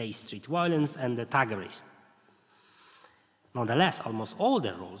street violence, and the thuggery. Nonetheless, almost all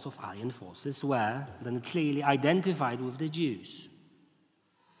the roles of alien forces were then clearly identified with the Jews.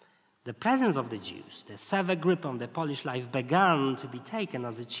 The presence of the Jews, the severe grip on the Polish life, began to be taken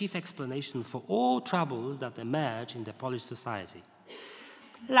as a chief explanation for all troubles that emerged in the Polish society.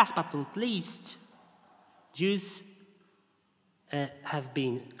 Last but not least, Jews have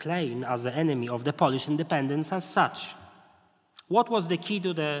been claimed as the enemy of the Polish independence as such. What was the key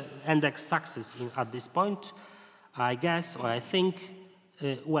to the index success at this point? I guess, or I think,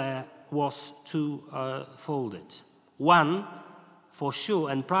 was two-folded. One, for sure,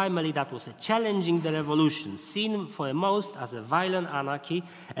 and primarily that was challenging the revolution, seen for most as a violent anarchy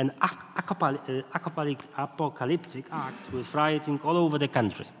and apocalyptic act with rioting all over the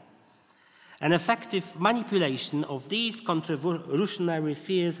country. An effective manipulation of these contra-revolutionary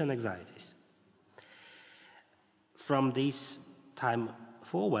fears and anxieties. From this time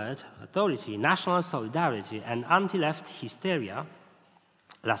forward, authority, national solidarity, and anti-left hysteria,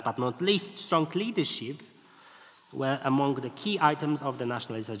 last but not least, strong leadership, were among the key items of the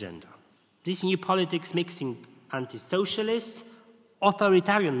nationalist agenda. This new politics mixing anti-socialist,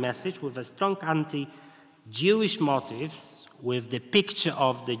 authoritarian message with a strong anti-Jewish motives, with the picture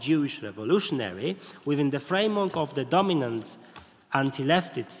of the Jewish revolutionary, within the framework of the dominant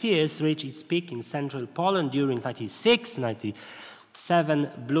anti-leftist fears, reached its peak in central Poland during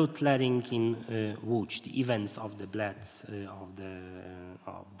 1996-97 bloodletting in Łódź, the events of the blood of the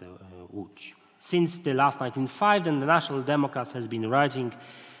Łódź. Since the last 1905, then the National Democrats has been writing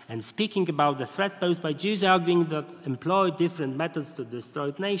and speaking about the threat posed by Jews, arguing that employ different methods to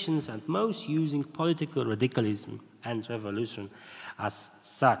destroy nations and most using political radicalism and revolution as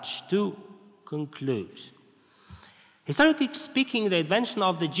such. To conclude, historically speaking, the invention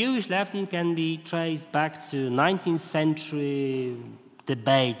of the Jewish left can be traced back to 19th century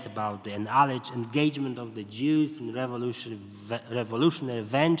debates about the alleged engagement of the Jews in revolutionary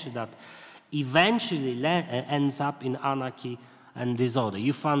venture that eventually ends up in anarchy and disorder.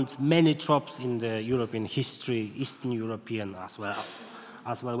 You found many tropes in the European history, Eastern European as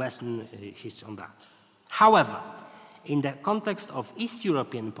well Western history on that. However, in the context of East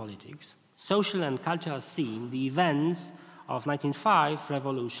European politics, social and cultural scene, the events of 1905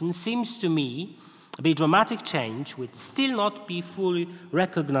 revolution seems to me to be a dramatic change which still not be fully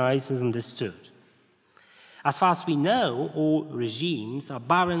recognized and understood. As far as we know, all regimes are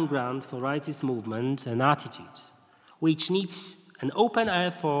barren ground for rightist movements and attitudes, which needs an open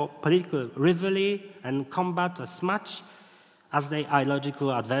air for political rivalry and combat as much as their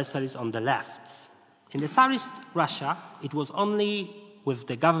ideological adversaries on the left. In the Tsarist Russia, it was only with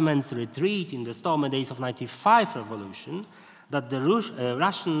the government's retreat in the stormy days of 1995 revolution that the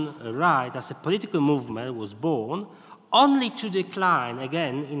Russian right as a political movement was born, only to decline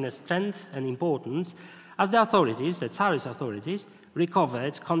again in strength and importance as the authorities, the Tsarist authorities,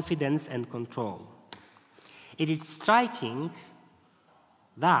 recovered confidence and control. It is striking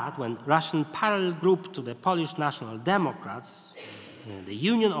that when Russian parallel group to the Polish National Democrats, the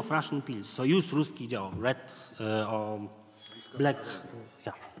Union of Russian Peoples, Sojusz Ruski Dział, red or black,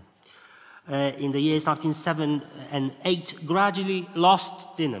 in the years 1907 and 8 gradually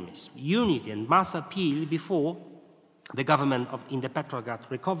lost dynamism, unity and mass appeal before the government in the Petrograd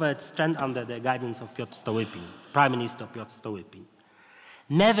recovered strength under the guidance of Piotr Stolypin, Prime Minister Piotr Stolypin.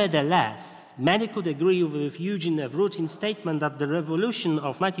 Nevertheless, many could agree with Eugene Evrutin's statement that the revolution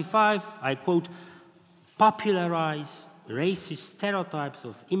of 95, I quote, popularized racist stereotypes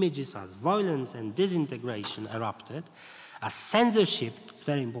of images as violence and disintegration erupted, as censorship, it's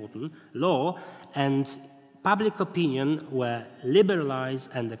very important, law and public opinion were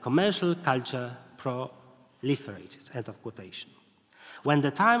liberalized and the commercial culture proliferated, end of quotation. When the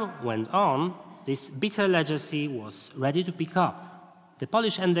time went on, this bitter legacy was ready to pick up The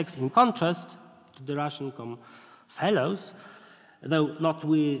Polish index, in contrast to the Russian fellows, though not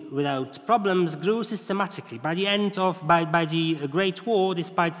without problems, grew systematically. By the Great War,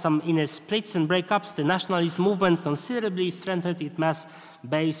 despite some inner splits and breakups, the nationalist movement considerably strengthened its mass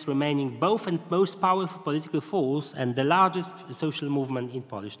base, remaining both the most powerful political force and the largest social movement in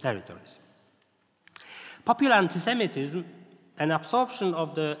Polish territories. Popular anti-Semitism and absorption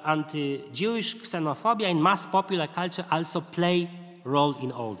of the anti-Jewish xenophobia in mass popular culture also play a role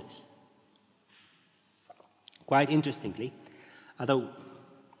in all this. Quite interestingly, although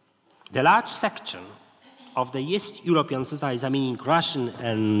the large section of the East European societies, I mean Russian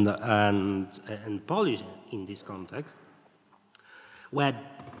and Polish in this context, were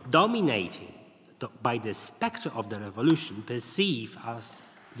dominated by the spectre of the revolution, perceived as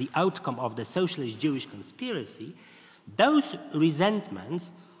the outcome of the socialist Jewish conspiracy, those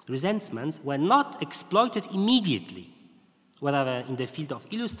resentments were not exploited immediately, whether in the field of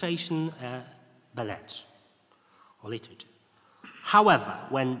illustration, ballet, or literature. However,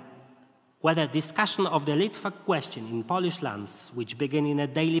 whether discussion of the Litva question in Polish lands, which began in a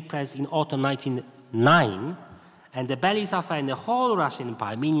daily press in autumn 1909, and the Belis affair in the whole Russian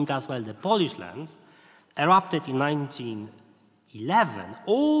Empire, meaning as well the Polish lands, erupted in 1911,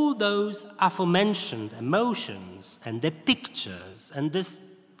 all those aforementioned emotions and the pictures and this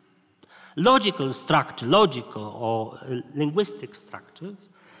logical or linguistic structures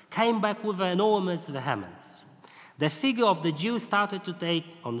came back with enormous vehemence. The figure of the Jew started to take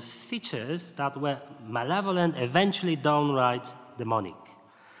on features that were malevolent, eventually downright demonic.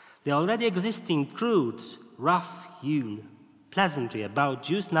 The already existing crude, rough-hewn pleasantry about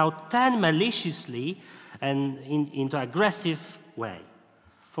Jews now turned maliciously and into aggressive way.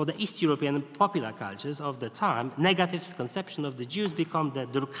 For the East European popular cultures of the time, negative conception of the Jews become the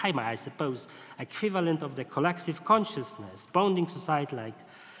Durkheimia, I suppose, equivalent of the collective consciousness, bonding society like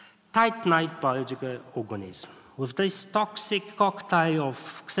tight-knit biological organism. With this toxic cocktail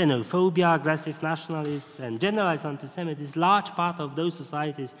of xenophobia, aggressive nationalism, and generalized anti-Semitism, large part of those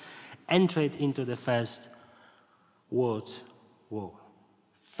societies entered into the First World War.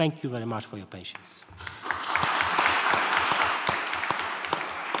 Thank you very much for your patience.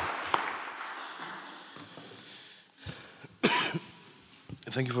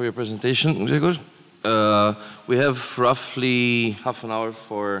 Thank you for your presentation, Grzegorz. We have roughly half an hour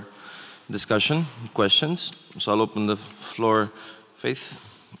for discussion, questions. So I'll open the floor. Faith?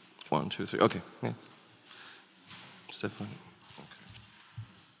 1, 2, 3. Okay. Yeah. Stefan. Okay.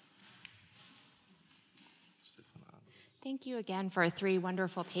 Thank you again for 3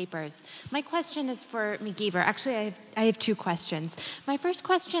 wonderful papers. My question is for Mcgeever. Actually, I have 2 questions. My first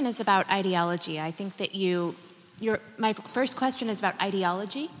question is about ideology. I think that my first question is about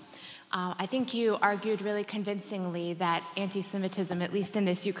ideology. I think you argued really convincingly that anti-Semitism, at least in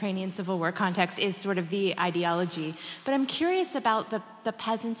this Ukrainian civil war context, is sort of the ideology. But I'm curious about the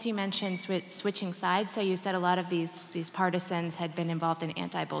peasants you mentioned switching sides. So you said a lot of these partisans had been involved in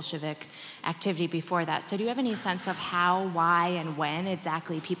anti-Bolshevik activity before that. So do you have any sense of how, why, and when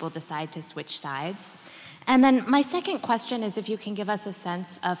exactly people decide to switch sides? And then my second question is if you can give us a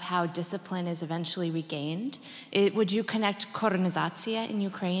sense of how discipline is eventually regained. Would you connect korenizacja in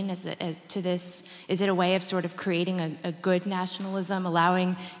Ukraine to this? Is it a way of sort of creating a good nationalism,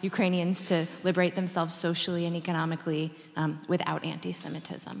 allowing Ukrainians to liberate themselves socially and economically without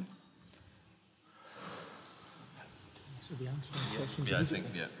anti-Semitism? So the answer to the question? Yeah, I think,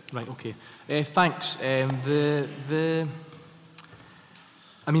 yeah. Right, okay. Thanks.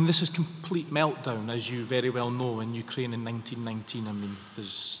 I mean, this is complete meltdown, as you very well know, in Ukraine in 1919. I mean,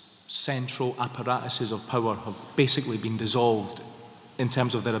 there's central apparatuses of power have basically been dissolved in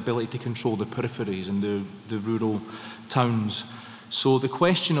terms of their ability to control the peripheries and the rural towns. So the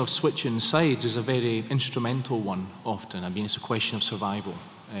question of switching sides is a very instrumental one often. I mean, it's a question of survival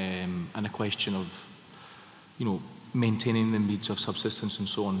and a question of, maintaining the needs of subsistence and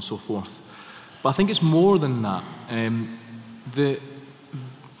so on and so forth. But I think it's more than that.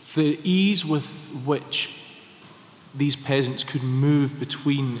 The ease with which these peasants could move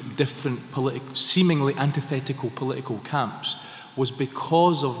between different seemingly antithetical political camps was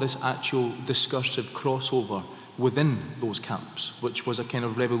because of this actual discursive crossover within those camps, which was a kind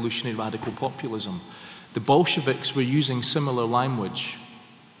of revolutionary radical populism. The Bolsheviks were using similar language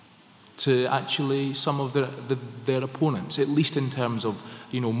to actually some of their opponents, at least in terms of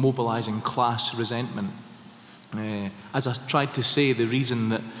mobilizing class resentment. As I tried to say, the reason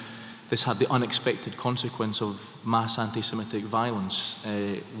that this had the unexpected consequence of mass anti-Semitic violence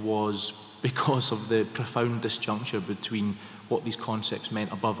was because of the profound disjuncture between what these concepts meant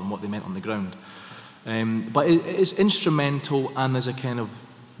above and what they meant on the ground. But it's instrumental, and there's a kind of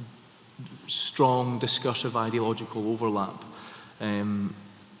strong discursive ideological overlap. I'm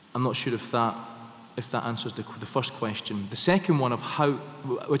not sure if that answers the first question. The second one of how,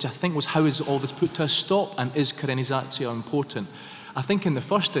 which I think was how is all this put to a stop, and is Kerenizacja important? I think in the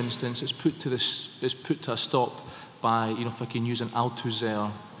first instance it's put to a stop by, if I can use an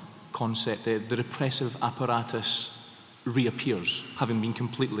Althusser concept, the repressive apparatus reappears, having been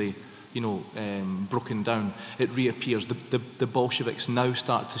completely broken down. It reappears. The Bolsheviks now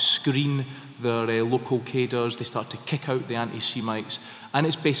start to screen their local cadres. They start to kick out the anti-Semites, and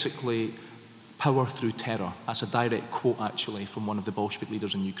it's basically power through terror. That's a direct quote, actually, from one of the Bolshevik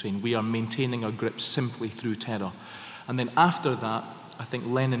leaders in Ukraine. We are maintaining our grip simply through terror. And then after that, I think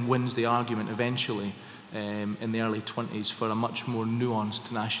Lenin wins the argument eventually in the early 20s for a much more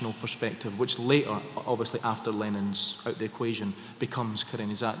nuanced national perspective, which later, obviously after Lenin's out the equation, becomes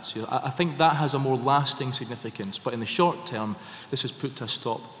Kerenizacja. I think that has a more lasting significance, but in the short term, this is put to a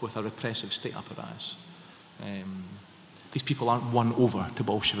stop with a repressive state apparatus. These people aren't won over to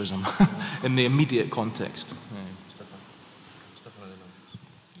Bolshevism in the immediate context.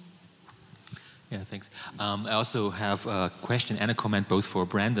 Yeah, thanks. I also have a question and a comment both for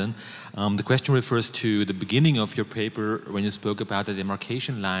Brandon. The question refers to the beginning of your paper when you spoke about the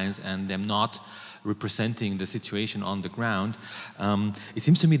demarcation lines and them not representing the situation on the ground. It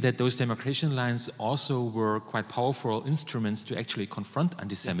seems to me that those demarcation lines also were quite powerful instruments to actually confront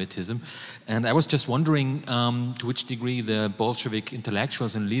anti-Semitism. And I was just wondering to which degree the Bolshevik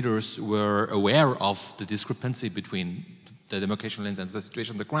intellectuals and leaders were aware of the discrepancy between the demarcation lines and the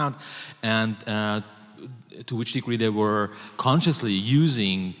situation on the ground, and to which degree they were consciously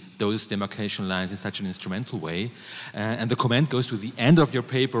using those demarcation lines in such an instrumental way. And the comment goes to the end of your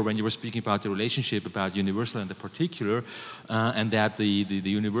paper when you were speaking about the relationship about universal and the particular, and that the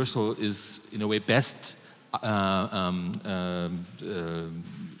universal is in a way best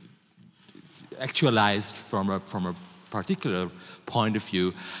actualized from a particular point of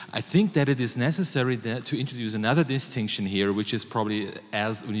view. I think that it is necessary to introduce another distinction here, which is probably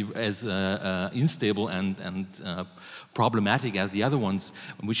as unstable and problematic as the other ones,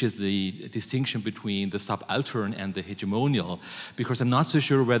 which is the distinction between the subaltern and the hegemonial. Because I'm not so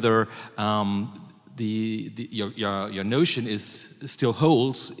sure whether your notion still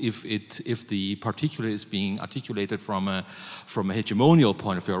holds if the particular is being articulated from a hegemonial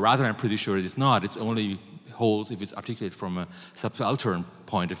point of view. Or rather, I'm pretty sure it is not. It's only holds if it's articulated from a subaltern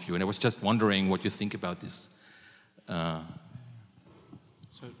point of view. And I was just wondering what you think about this. So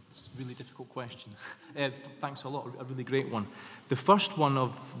it's a really difficult question. Thanks a lot, a really great one. The first one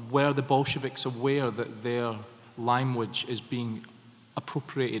of were the Bolsheviks aware that their language is being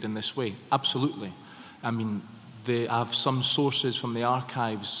appropriated in this way? Absolutely. I mean, they have some sources from the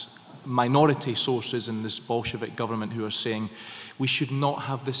archives, minority sources in this Bolshevik government, who are saying we should not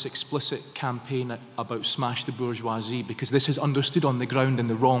have this explicit campaign about smash the bourgeoisie because this is understood on the ground in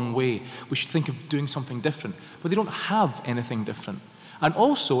the wrong way. We should think of doing something different. But they don't have anything different. And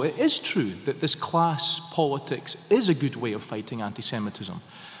also, it is true that this class politics is a good way of fighting anti-Semitism.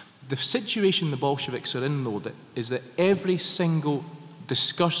 The situation the Bolsheviks are in, though, is that every single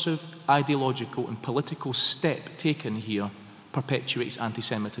discursive, ideological and political step taken here perpetuates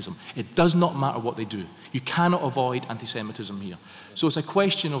anti-Semitism. It does not matter what they do. You cannot avoid anti-Semitism here. So it's a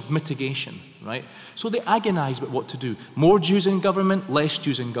question of mitigation, right? So they agonize about what to do. More Jews in government, less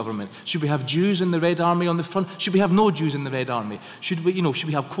Jews in government. Should we have Jews in the Red Army on the front? Should we have no Jews in the Red Army? Should we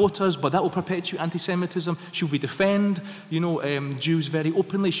have quotas, but that will perpetuate anti-Semitism? Should we defend, Jews very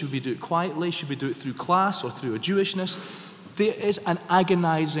openly? Should we do it quietly? Should we do it through class or through a Jewishness? There is an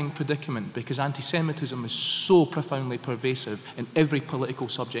agonizing predicament because anti-Semitism is so profoundly pervasive in every political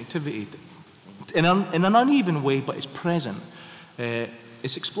subjectivity. In an uneven way, but it's present.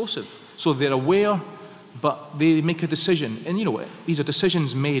 It's explosive. So they're aware, but they make a decision. And these are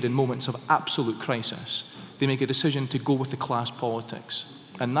decisions made in moments of absolute crisis. They make a decision to go with the class politics.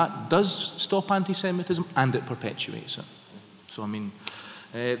 And that does stop anti-Semitism, and it perpetuates it. So,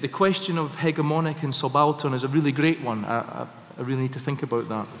 the question of hegemonic and subaltern is a really great one. I really need to think about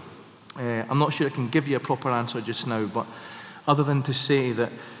that. I'm not sure I can give you a proper answer just now, but other than to say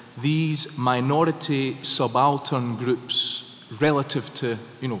that these minority subaltern groups relative to,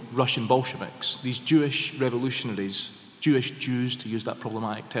 Russian Bolsheviks, these Jewish revolutionaries, Jewish Jews, to use that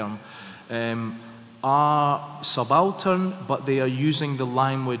problematic term, are subaltern, but they are using the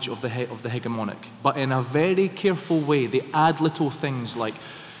language of the hegemonic. But in a very careful way, they add little things like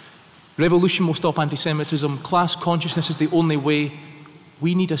revolution will stop anti-Semitism, class consciousness is the only way,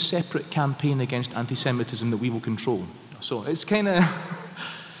 we need a separate campaign against anti-Semitism that we will control. So it's kind of,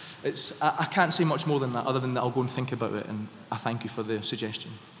 I can't say much more than that, other than that I'll go and think about it, and I thank you for the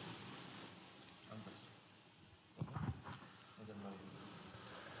suggestion.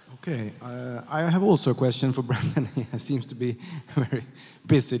 Okay, I have also a question for Brandon. He seems to be very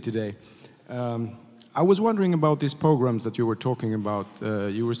busy today. I was wondering about these programs that you were talking about.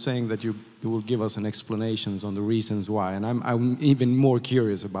 You were saying that you will give us an explanations on the reasons why, and I'm even more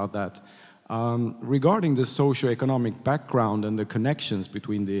curious about that. Regarding the socio-economic background and the connections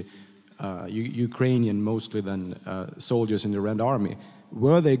between the Ukrainian, mostly than soldiers in the Red Army,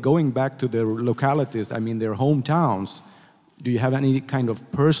 were they going back to their localities, I mean their hometowns? Do you have any kind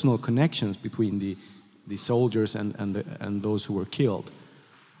of personal connections between the soldiers and those who were killed?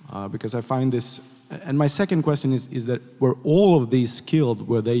 Because I find this, and my second question is that were all of these killed,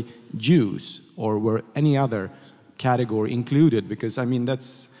 were they Jews or were any other category included? Because I mean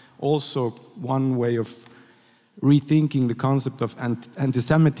that's also one way of rethinking the concept of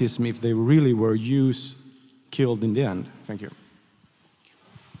anti-Semitism if they really were Jews killed in the end. Thank you.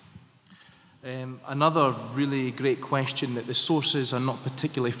 Another really great question that the sources are not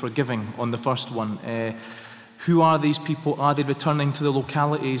particularly forgiving on the first one. Who are these people? Are they returning to the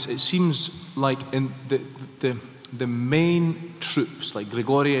localities? It seems like in the main troops, like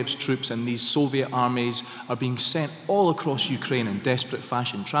Grigoriev's troops and these Soviet armies, are being sent all across Ukraine in desperate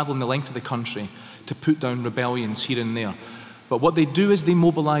fashion, traveling the length of the country to put down rebellions here and there. But what they do is they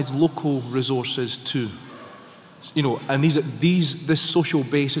mobilize local resources too. You know, and this social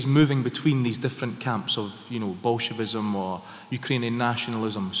base is moving between these different camps of, you know, Bolshevism or Ukrainian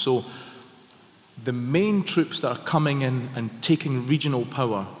nationalism. So the main troops that are coming in and taking regional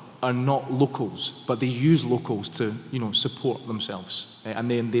power are not locals, but they use locals to, you know, support themselves, and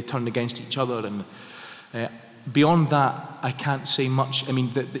then they turn against each other. And beyond that, I can't say much. I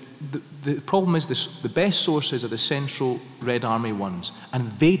mean, the problem is this: the best sources are the Central Red Army ones,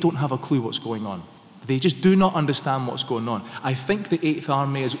 and they don't have a clue what's going on. They just do not understand what's going on. I think the 8th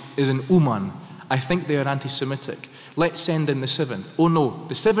Army is an Uman. I think they are anti-Semitic. Let's send in the 7th. Oh no,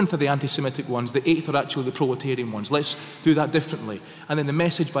 the 7th are the anti-Semitic ones, the 8th are actually the proletarian ones. Let's do that differently. And then the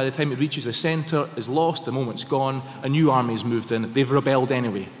message, by the time it reaches the centre, is lost, the moment's gone, a new army's moved in, they've rebelled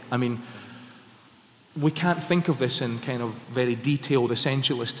anyway. I mean, we can't think of this in kind of very detailed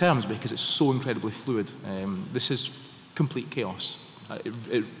essentialist terms because it's so incredibly fluid. This is complete chaos.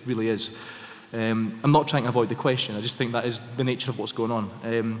 It really is. I'm not trying to avoid the question, I just think that is the nature of what's going on.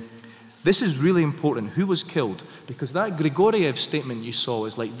 This is really important, who was killed, because that Grigoriev statement you saw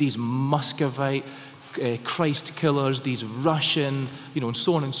is like these Muscovite Christ killers, these Russian, you know, and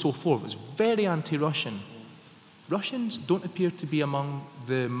so on and so forth. It's very anti-Russian. Russians don't appear to be among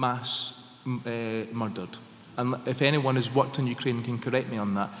the mass murdered. And if anyone has worked in Ukraine can correct me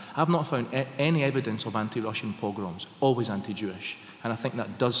on that, I've not found any evidence of anti-Russian pogroms, always anti-Jewish. And I think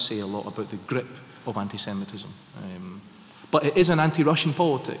that does say a lot about the grip of anti-Semitism. But it is an anti-Russian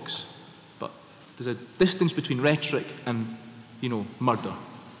politics. But there's a distance between rhetoric and, you know, murder.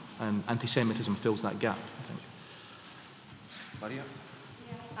 And anti-Semitism fills that gap, I think. Maria?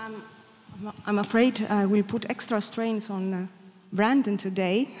 Yeah, I'm afraid I will put extra strains on Brandon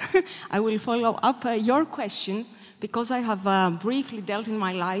today. I will follow up your question because I have briefly dealt in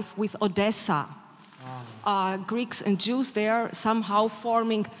my life with Odessa. Greeks and Jews there somehow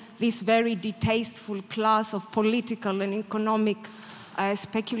forming this very distasteful class of political and economic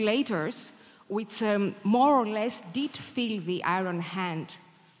speculators, which more or less did feel the iron hand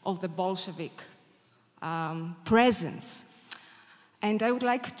of the Bolshevik presence. And I would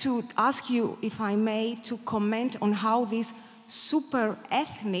like to ask you, if I may, to comment on how this super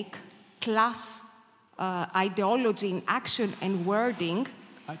ethnic class ideology in action and wording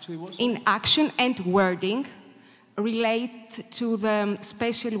relate to the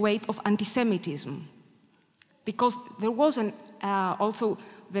special weight of anti-Semitism. Because there was also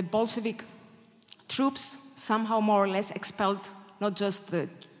the Bolshevik troops somehow more or less expelled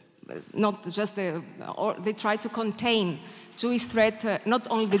they tried to contain Jewish threat, not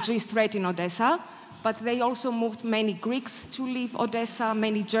only the Jewish threat in Odessa, but they also moved many Greeks to leave Odessa,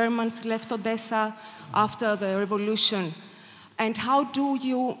 many Germans left Odessa after the revolution. And how do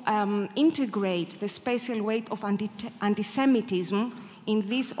you integrate the special weight of anti-Semitism in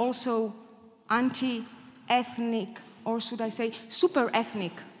this also anti-ethnic, or should I say,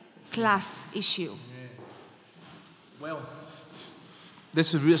 super-ethnic class issue? Well,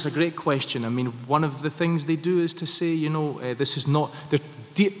 this is a great question. I mean, one of the things they do is to say, you know, this is not,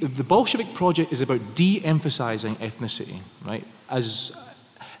 the Bolshevik project is about de-emphasizing ethnicity, right? As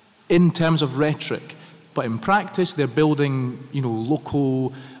in terms of rhetoric, But in practice, they're building, you know,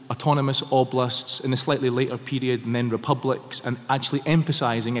 local autonomous oblasts in a slightly later period, and then republics, and actually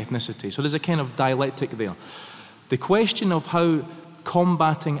emphasizing ethnicity. So there's a kind of dialectic there. The question of how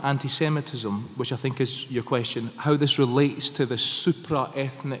combating anti-Semitism, which I think is your question, how this relates to the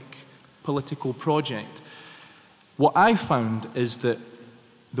supra-ethnic political project, what I found is that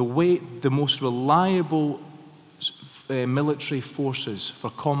the most reliable military forces for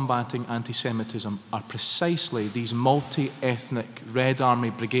combating anti-Semitism are precisely these multi-ethnic Red Army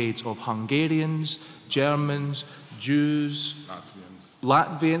brigades of Hungarians, Germans, Jews,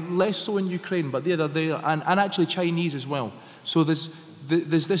 Latvian, less so in Ukraine, but they're there, and actually Chinese as well. So there's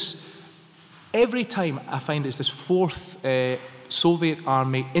this, every time I find it's this fourth Soviet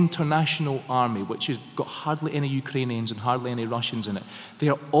army, international army, which has got hardly any Ukrainians and hardly any Russians in it. They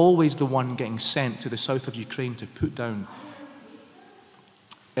are always the one getting sent to the south of Ukraine to put down.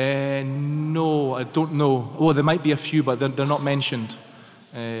 No, I don't know. Oh, there might be a few, but they're not mentioned.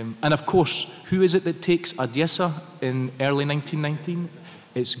 And of course, who is it that takes Odessa in early 1919?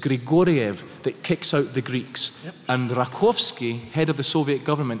 It's Grigoriev that kicks out the Greeks. Yep. And Rakovsky, head of the Soviet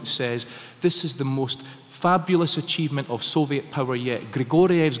government, says, this is the most fabulous achievement of Soviet power yet.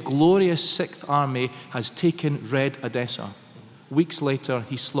 Grigoriev's glorious Sixth Army has taken Red Odessa. Weeks later,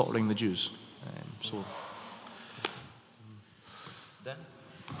 he's slaughtering the Jews. Then?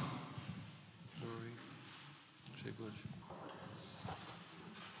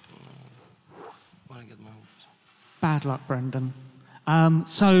 Bad luck, Brendan.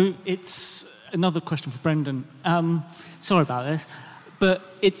 So it's another question for Brendan. Sorry about this. But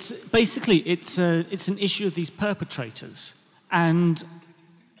it's basically, it's an issue of these perpetrators. And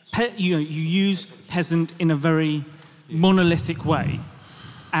you use peasant in a very monolithic way.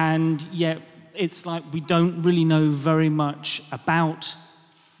 And yet it's like we don't really know very much about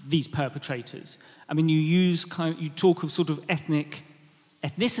these perpetrators. I mean, you talk of sort of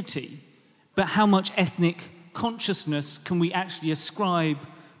ethnicity, but how much ethnic consciousness can we actually ascribe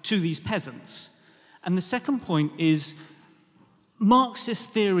to these peasants? And the second point is,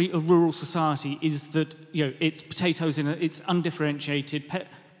 Marxist theory of rural society is that it's potatoes it's undifferentiated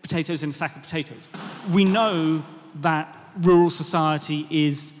potatoes in a sack of potatoes. We know that rural society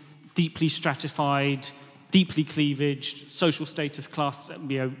is deeply stratified, deeply cleavaged, social status, class,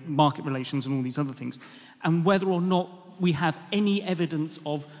 market relations, and all these other things. And whether or not we have any evidence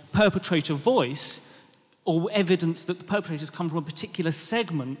of perpetrator voice or evidence that the perpetrators come from a particular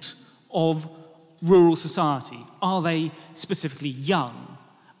segment of rural society. Are they specifically young?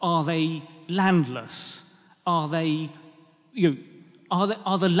 Are they landless? Are the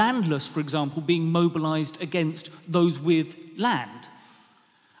landless, for example, being mobilized against those with land?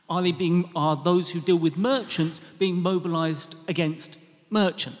 Are those who deal with merchants being mobilized against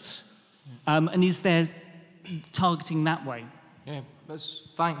merchants? And is there targeting that way? Yeah,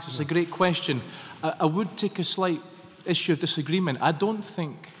 thanks. It's a great question. I would take a slight issue of disagreement. I don't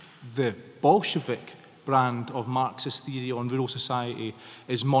think the Bolshevik brand of Marxist theory on rural society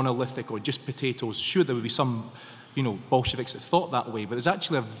is monolithic or just potatoes. Sure, there would be some, Bolsheviks that thought that way, but there's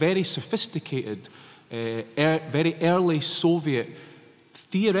actually a very sophisticated, very early Soviet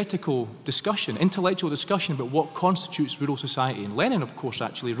theoretical discusussion, intellectual discussion about what constitutes rural society. And Lenin, of course,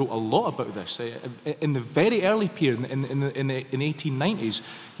 actually wrote a lot about this. In the very early period, in the 1890s,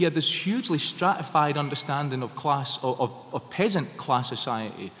 he had this hugely stratified understanding of class, of peasant class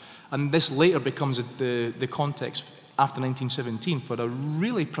society. And this later becomes the context after 1917 for a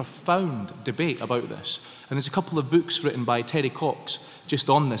really profound debate about this. And there's a couple of books written by Terry Cox just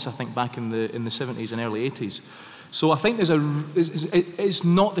on this, I think, back in the 70s and early 80s. So I think it's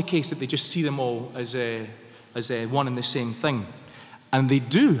not the case that they just see them all as one and the same thing. And they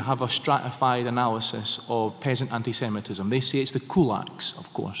do have a stratified analysis of peasant anti-Semitism. They say it's the kulaks,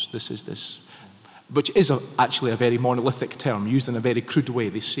 of course. Which is actually a very monolithic term, used in a very crude way.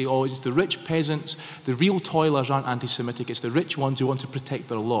 They say, it's the rich peasants, the real toilers aren't anti-Semitic, it's the rich ones who want to protect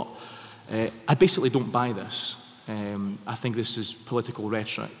their lot. I basically don't buy this. I think this is political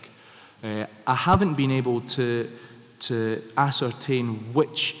rhetoric. I haven't been able to ascertain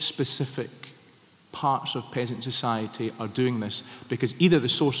which specific parts of peasant society are doing this, because either the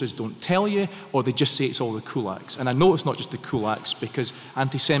sources don't tell you or they just say it's all the kulaks. And I know it's not just the kulaks, because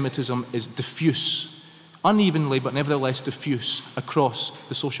anti-Semitism is diffuse, unevenly but nevertheless diffuse across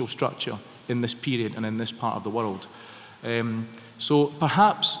the social structure in this period and in this part of the world. So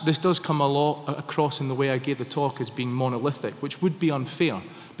perhaps this does come across in the way I gave the talk as being monolithic, which would be unfair,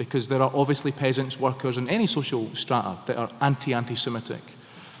 because there are obviously peasants, workers, and any social strata that are anti-Semitic.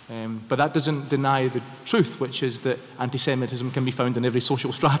 But that doesn't deny the truth, which is that anti-Semitism can be found in every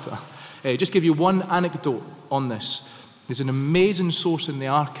social strata. Just give you one anecdote on this. There's an amazing source in the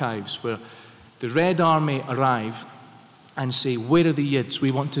archives where the Red Army arrive and say, where are the Yids?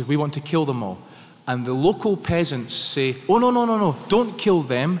 We want to kill them all. And the local peasants say, oh, no, don't kill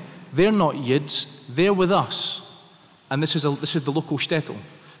them. They're not Yids, they're with us. And this is the local shtetl.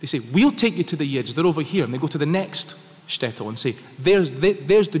 They say, we'll take you to the Yids, they're over here. And they go to the next shtetl and say, there's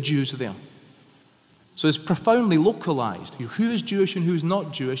the Jews there. So it's profoundly localized. Who is Jewish and who's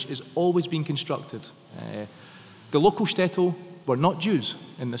not Jewish is always being constructed. The local shtetl were not Jews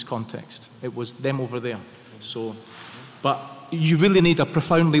in this context. It was them over there. So, but you really need a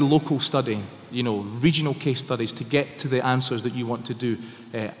profoundly local study, regional case studies to get to the answers that you want to do.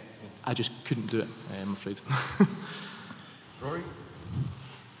 I just couldn't do it, I'm afraid. Rory?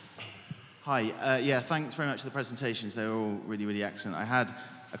 Hi, yeah, thanks very much for the presentations. They were all really, really excellent. I had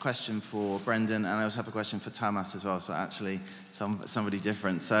a question for Brendan, and I also have a question for Tamás as well, so actually somebody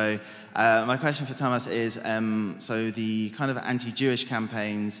different. So my question for Tamás is, so the kind of anti-Jewish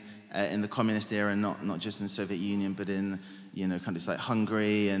campaigns in the communist era, not just in the Soviet Union, but in countries like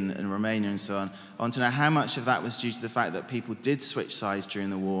Hungary and Romania and so on. I want to know how much of that was due to the fact that people did switch sides during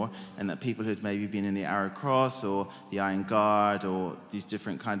the war, and that people who'd maybe been in the Arrow Cross or the Iron Guard or these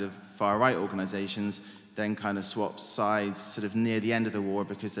different kind of far-right organizations then kind of swapped sides sort of near the end of the war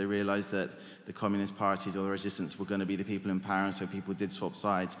because they realized that the communist parties or the resistance were going to be the people in power, and so people did swap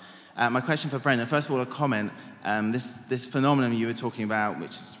sides. My question for Brendan, first of all, a comment. This phenomenon you were talking about,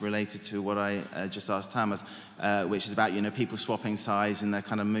 which is related to what I just asked Tamás, which is about people swapping sides and they're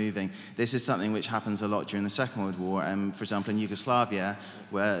kind of moving. This is something which happens a lot during the Second World War. For example, in Yugoslavia,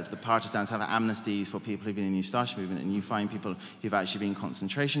 where the partisans have amnesties for people who've been in the Ustaša movement, and you find people who've actually been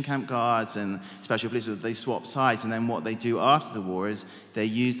concentration camp guards and special police, they swap sides, and then what they do after the war is they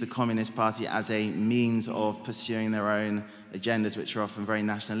use the Communist Party as a means of pursuing their own agendas, which are often very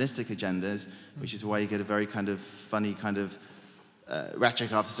nationalistic agendas, which is why you get a very kind of funny kind of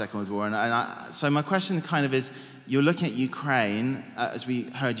rhetoric after the Second World War. So my question kind of is, you're looking at Ukraine, as we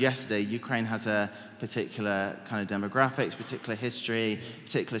heard yesterday, Ukraine has a particular kind of demographics, particular history,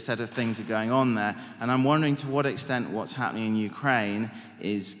 particular set of things are going on there, and I'm wondering to what extent what's happening in Ukraine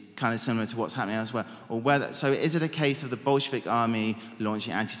is kind of similar to what's happening elsewhere, or whether, so is it a case of the Bolshevik army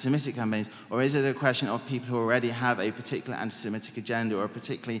launching anti-Semitic campaigns, or is it a question of people who already have a particular anti-Semitic agenda or a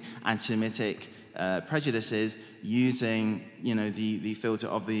particularly anti-Semitic prejudices using, the filter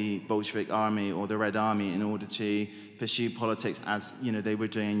of the Bolshevik army or the Red Army in order to pursue politics as, they were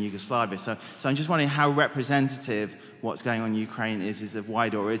doing in Yugoslavia. So I'm just wondering how representative what's going on in Ukraine is it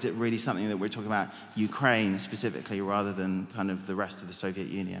wider, or is it really something that we're talking about Ukraine specifically rather than kind of the rest of the Soviet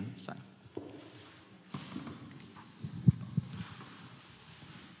Union? So.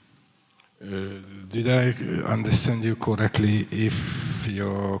 Did I understand you correctly if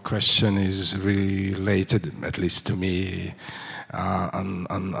your question is related, at least to me,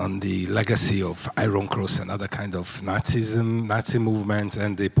 on the legacy of Iron Cross and other kind of Nazism, Nazi movement,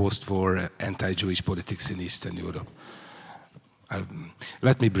 and the post-war anti-Jewish politics in Eastern Europe?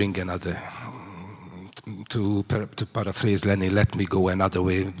 Let me bring another, to paraphrase Lenin, let me go another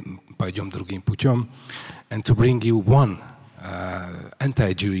way, pойдем другим путем, and to bring you one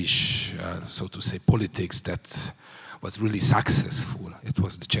anti-Jewish, so to say, politics that was really successful. It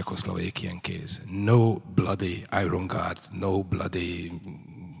was the Czechoslovakian case. No bloody Iron Guard, no bloody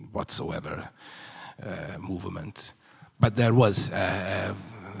whatsoever movement. But there was a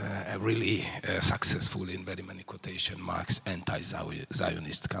really successful, in very many quotation marks,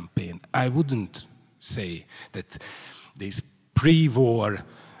 anti-Zionist campaign. I wouldn't say that this pre-war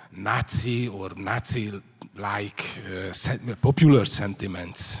Nazi or Nazi-like popular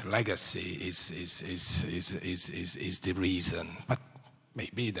sentiments legacy is the reason, but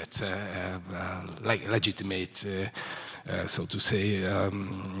maybe that's a legitimate, so to say,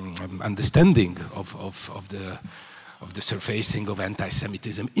 understanding of the surfacing of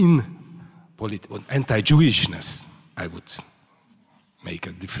anti-Semitism in anti-Jewishness. I would make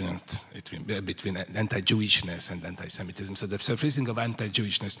a difference between anti-Jewishness and anti-Semitism. So the surfacing of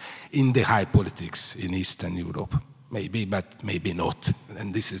anti-Jewishness in the high politics in Eastern Europe, maybe, but maybe not.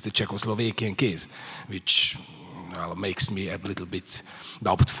 And this is the Czechoslovakian case, which makes me a little bit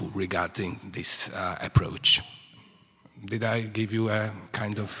doubtful regarding this approach. Did I give you a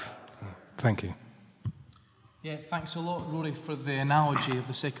kind of... Thank you. Yeah, thanks a lot, Rory, for the analogy of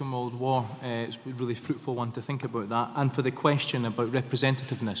the Second World War. It's a really fruitful one to think about that, and for the question about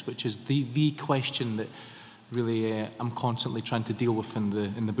representativeness, which is the question that really I'm constantly trying to deal with in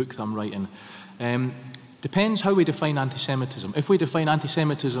the book that I'm writing. Depends how we define anti-Semitism. If we define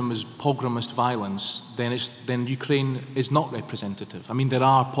anti-Semitism as pogromist violence, then Ukraine is not representative. I mean, there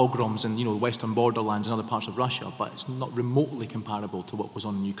are pogroms in, the western borderlands and other parts of Russia, but it's not remotely comparable to what goes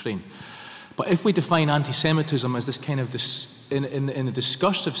on in Ukraine. But if we define anti-Semitism as this kind of, in a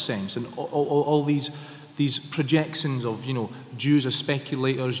discursive sense, and all these projections of, Jews as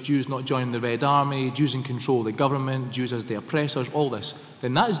speculators, Jews not joining the Red Army, Jews in control of the government, Jews as the oppressors, all this,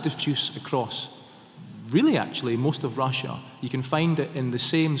 then that is diffuse across, really actually, most of Russia. You can find it in the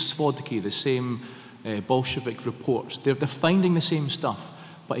same Svodki, the same Bolshevik reports. They're finding the same stuff,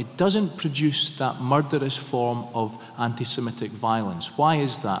 but it doesn't produce that murderous form of anti-Semitic violence. Why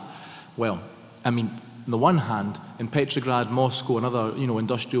is that? Well, I mean, on the one hand, in Petrograd, Moscow, and other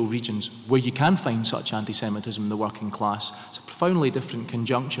industrial regions where you can find such anti-Semitism in the working class, it's a profoundly different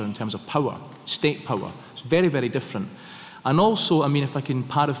conjuncture in terms of power, state power. It's very, very different. And also, I mean, if I can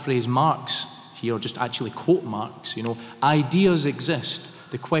paraphrase Marx here, or just actually quote Marx, ideas exist.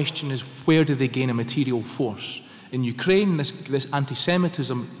 The question is, where do they gain a material force? In Ukraine, this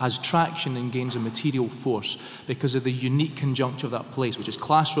anti-Semitism has traction and gains a material force because of the unique conjuncture of that place, which is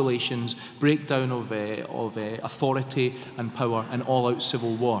class relations, breakdown of authority and power, and all-out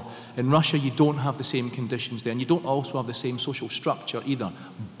civil war. In Russia, you don't have the same conditions there, and you don't also have the same social structure either.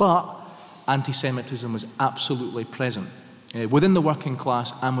 But anti-Semitism is absolutely present within the working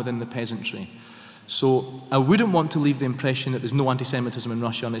class and within the peasantry. So I wouldn't want to leave the impression that there's no anti-Semitism in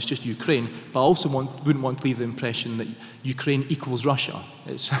Russia and it's just Ukraine, but I also wouldn't want to leave the impression that Ukraine equals Russia.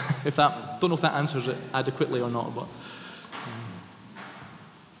 Don't know if that answers it adequately or not, but.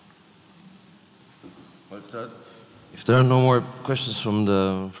 If there are no more questions from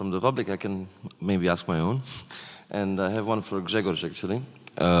the public, I can maybe ask my own, and I have one for Grzegorz actually.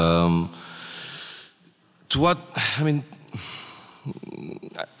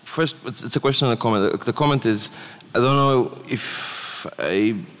 First, it's a question and a comment. The comment is, I don't know if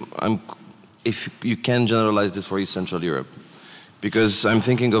you can generalize this for East Central Europe, because I'm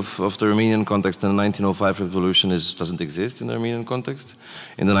thinking of the Armenian context, and the 1905 revolution doesn't exist in the Armenian context.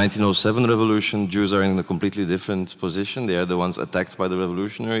 In the 1907 revolution, Jews are in a completely different position. They are the ones attacked by the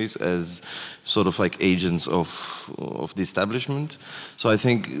revolutionaries as sort of like agents of the establishment. So I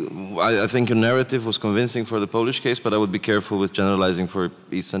think your narrative was convincing for the Polish case, but I would be careful with generalizing for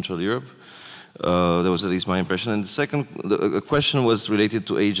East Central Europe. That was at least my impression. And the second question was related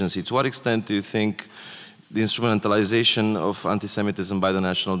to agency. To what extent do you think the instrumentalization of anti-Semitism by the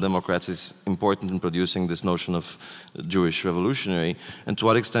National Democrats is important in producing this notion of Jewish revolutionary? And to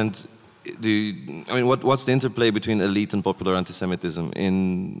what extent what's the interplay between elite and popular anti-Semitism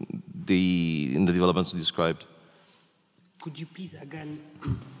in the developments you described? Could you please again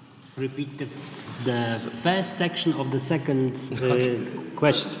repeat the first section of the second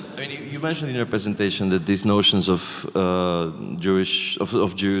question? I mean, you mentioned in your presentation that these notions of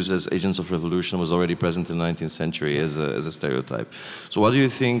Jews as agents of revolution was already present in the 19th century as a stereotype. So what do you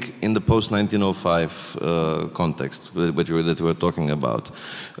think in the post-1905 context that we were talking about?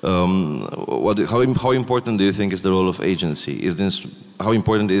 How important do you think is the role of agency? How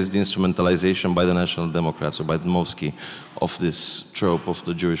important is the instrumentalization by the National Democrats or by Dmowski of this trope of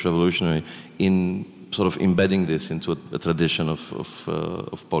the Jewish revolutionary in sort of embedding this into a tradition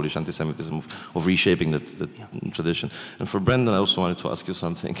of Polish anti-Semitism, of reshaping that tradition? And for Brendan, I also wanted to ask you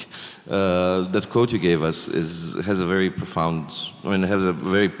something. That quote you gave us has a very profound, has a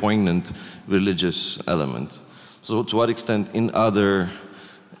very poignant religious element. So to what extent in other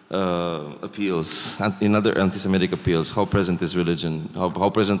appeals, in other anti-Semitic appeals, how present is religion? How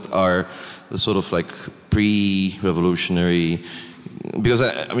present are the sort of like pre-revolutionary? Because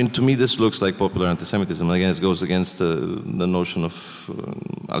I mean, to me, this looks like popular anti-Semitism. Again, it goes against the notion of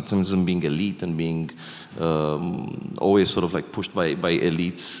anti-Semitism being elite and being always sort of like pushed by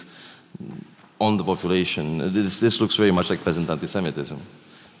elites on the population. This looks very much like peasant anti-Semitism.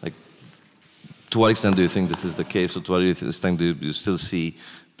 Like, to what extent do you think this is the case, or to what extent do you still see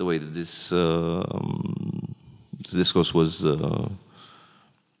the way that this discourse was,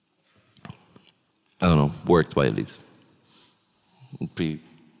 worked by elites in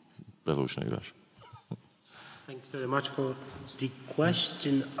pre-revolutionary Russia? Thanks very much for the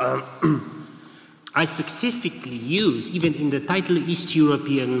question. I specifically use, even in the title East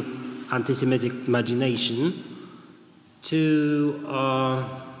European Anti-Semitic Imagination, to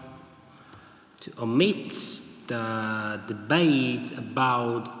omit the debate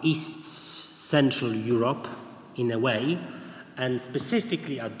about East Central Europe in a way, and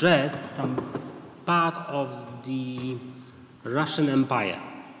specifically address some part of the Russian Empire,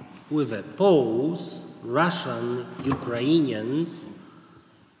 with a Poles, Russian, Ukrainians,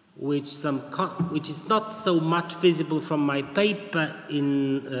 which is not so much visible from my paper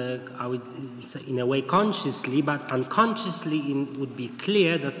I would say in a way consciously, but unconsciously it would be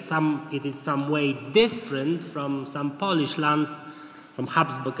clear that it is some way different from some Polish land from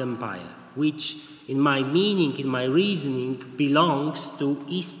Habsburg Empire, which in my meaning, in my reasoning, belongs to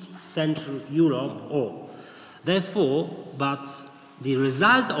East Central Europe or. Therefore, but the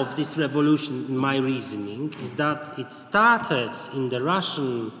result of this revolution, in my reasoning, is that it started in the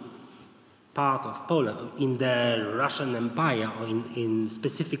Russian part of Poland, in the Russian Empire, or in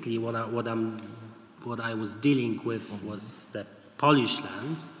specifically what I was dealing with was the Polish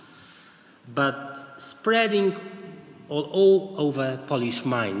lands, but spreading all over Polish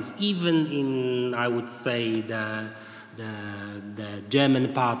minds, even in, I would say, the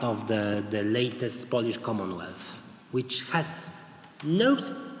German part of the latest Polish Commonwealth, which has no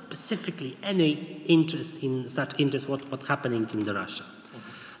specifically any interest in such interest what's happening in the Russia.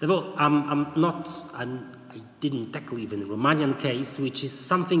 Therefore, I didn't tackle even the Romanian case, which is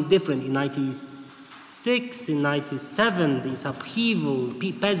something different. In 96, in 97, this upheaval,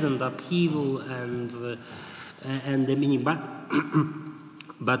 peasant upheaval, and the meaning.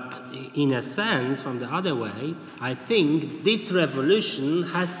 But in a sense, from the other way, I think this revolution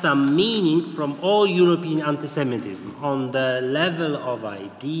has some meaning from all European anti-Semitism on the level of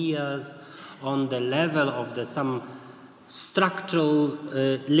ideas, on the level of some structural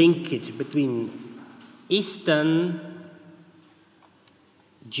linkage between Eastern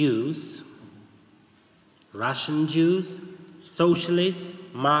Jews, Russian Jews, socialists,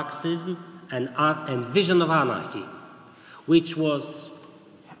 Marxism, and vision of anarchy, which was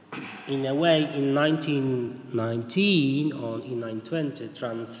in a way in 1919 or in 1920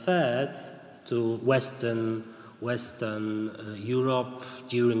 transferred to Western Europe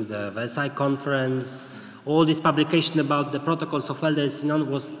during the Versailles Conference. All this publication about the protocols of Elder Synod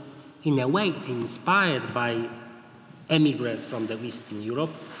was in a way inspired by emigres from the Eastern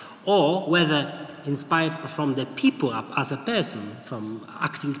Europe, or whether inspired from the people as a person, from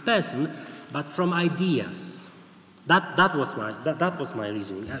acting person, but from ideas. That was my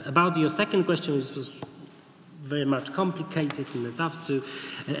reasoning. About your second question, which was very much complicated and tough to,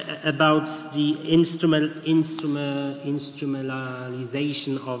 about the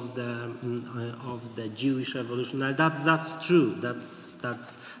instrumentalization of the Jewish revolution. Now that's true. That's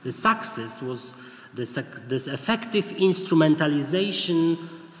the success was this effective instrumentalization.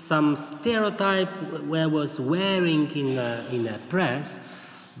 Some stereotype was wearing in a press.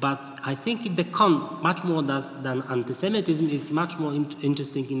 But I think much more than anti-Semitism is much more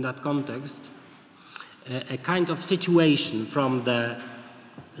interesting in that context. A kind of situation from the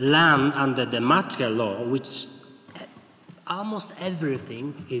land under the material law, which almost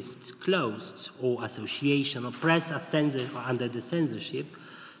everything is closed, or association, or press as under the censorship,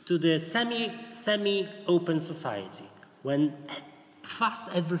 to the semi-open society, when fast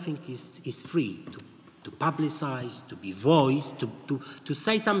everything is free to publicize, to be voiced, to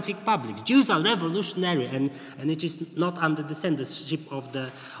say something public. Jews are revolutionary, and it is not under the censorship of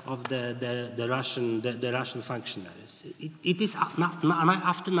the Russian functionaries. It is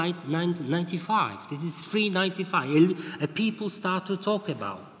after 1995. It is free 95. People start to talk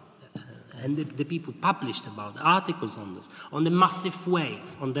about, and the people published about articles on this, on the massive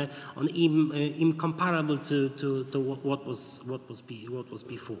wave, incomparable to what was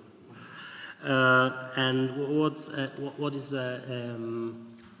before. And what is the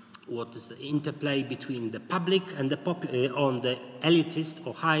interplay between the public and the on the elitist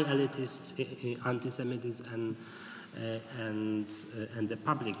or high elitist anti-Semitism and the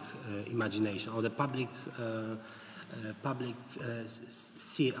public imagination or the public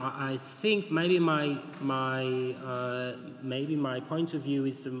sphere. I think maybe my point of view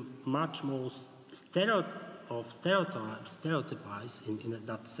is much more stereotypes in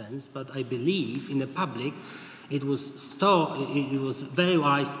that sense, but I believe in the public it was very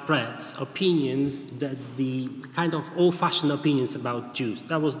widespread opinions, that the kind of old-fashioned opinions about Jews.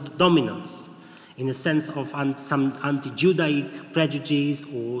 That was dominance in a sense of some anti-Judaic prejudice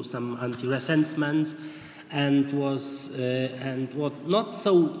or some anti-resentment, and what not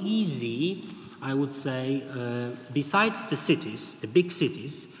so easy, I would say, besides the cities, the big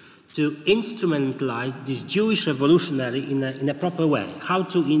cities, to instrumentalize this Jewish revolutionary in a proper way. How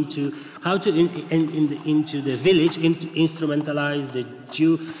to into the village instrumentalize the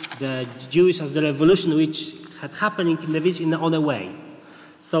Jewish as the revolution which had happening in the village in another way.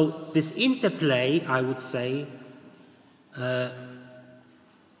 So this interplay, I would say,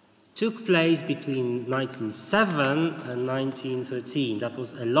 took place between 1907 and 1913. That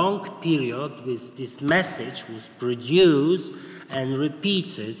was a long period with this message was produced and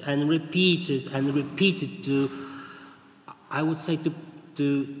repeated and repeated and repeated to, I would say, to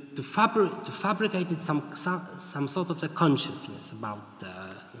fabricate some sort of the consciousness about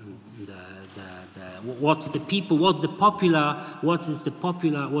what is the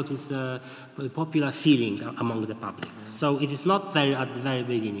popular feeling among the public. So it is not very at the very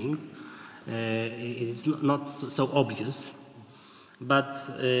beginning. It is not so obvious. But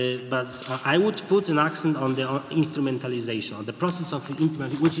I would put an accent on the instrumentalization, on the process of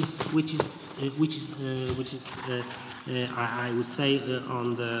instrumentalization, which is I would say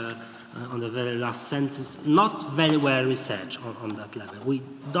on the very last sentence, not very well researched on that level. We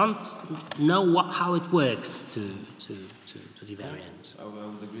don't know how it works to the very end. I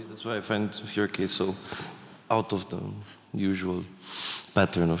would agree. That's why I find your case so out of the usual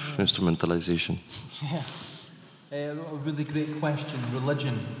pattern of instrumentalization. Yeah. A really great question.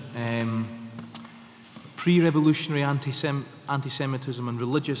 Religion. Pre-revolutionary anti-Semitism and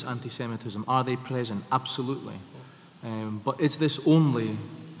religious anti-Semitism, are they present? Absolutely. But is this only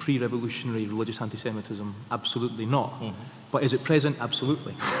pre-revolutionary religious anti-Semitism? Absolutely not. But is it present?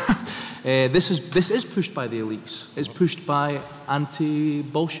 Absolutely. This is pushed by the elites. It's pushed by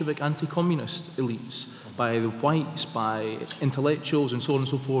anti-Bolshevik, anti-communist elites, by the whites, by intellectuals, and so on and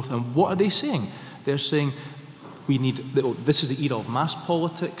so forth. And what are they saying? They're saying, this is the era of mass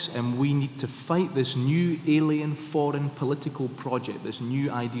politics, and we need to fight this new alien foreign political project, this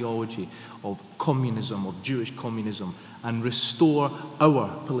new ideology of communism, of Jewish communism, and restore our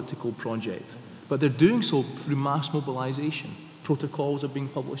political project. But they're doing so through mass mobilization. Protocols are being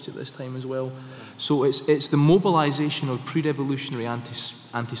published at this time as well. So it's the mobilization of pre-revolutionary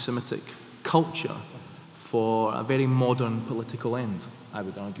anti-Semitic culture for a very modern political end, I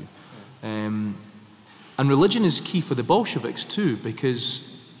would argue. And religion is key for the Bolsheviks too, because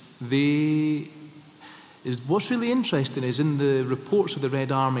what's really interesting is in the reports of the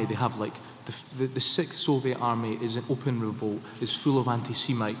Red Army, they have like the 6th Soviet Army is an open revolt, is full of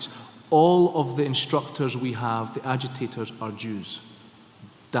anti-Semites. All of the instructors we have, the agitators, are Jews.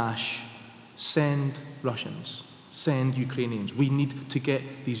 Send Russians, send Ukrainians. We need to get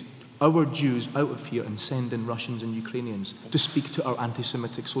our Jews out of here and send in Russians and Ukrainians to speak to our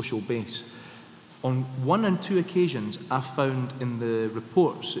anti-Semitic social base. On 1 and 2 occasions, I found in the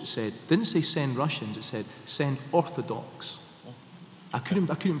reports, didn't say send Russians, it said send Orthodox. I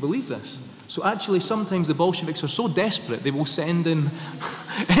couldn't believe this. So actually, sometimes the Bolsheviks are so desperate, they will send in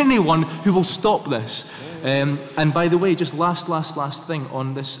anyone who will stop this. And by the way, just last thing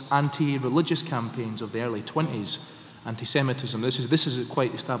on this anti-religious campaigns of the early 20s, anti-Semitism, this is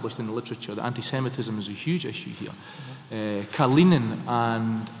quite established in the literature, that anti-Semitism is a huge issue here. Kalinin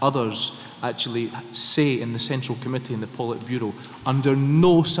and others actually say in the Central Committee and the Politburo, under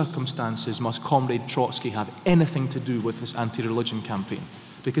no circumstances must Comrade Trotsky have anything to do with this anti-religion campaign.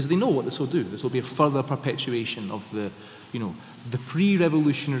 Because they know what this will do. This will be a further perpetuation of the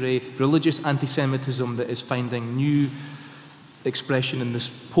pre-revolutionary religious anti-Semitism that is finding new expression in this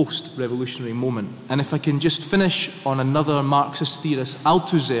post-revolutionary moment. And if I can just finish on another Marxist theorist,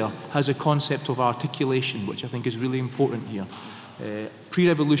 Althusser has a concept of articulation, which I think is really important here.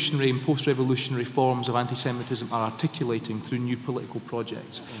 Pre-revolutionary and post-revolutionary forms of anti-Semitism are articulating through new political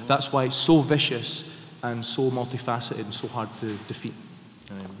projects. That's why it's so vicious and so multifaceted and so hard to defeat.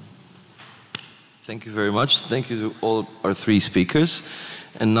 Thank you very much. Thank you to all our 3 speakers.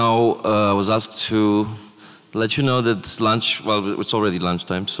 And now I was asked to let you know that it's lunch, well, it's already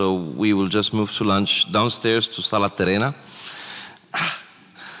lunchtime, so we will just move to lunch downstairs to Sala Terena.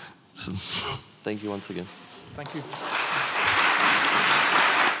 So, thank you once again. Thank you.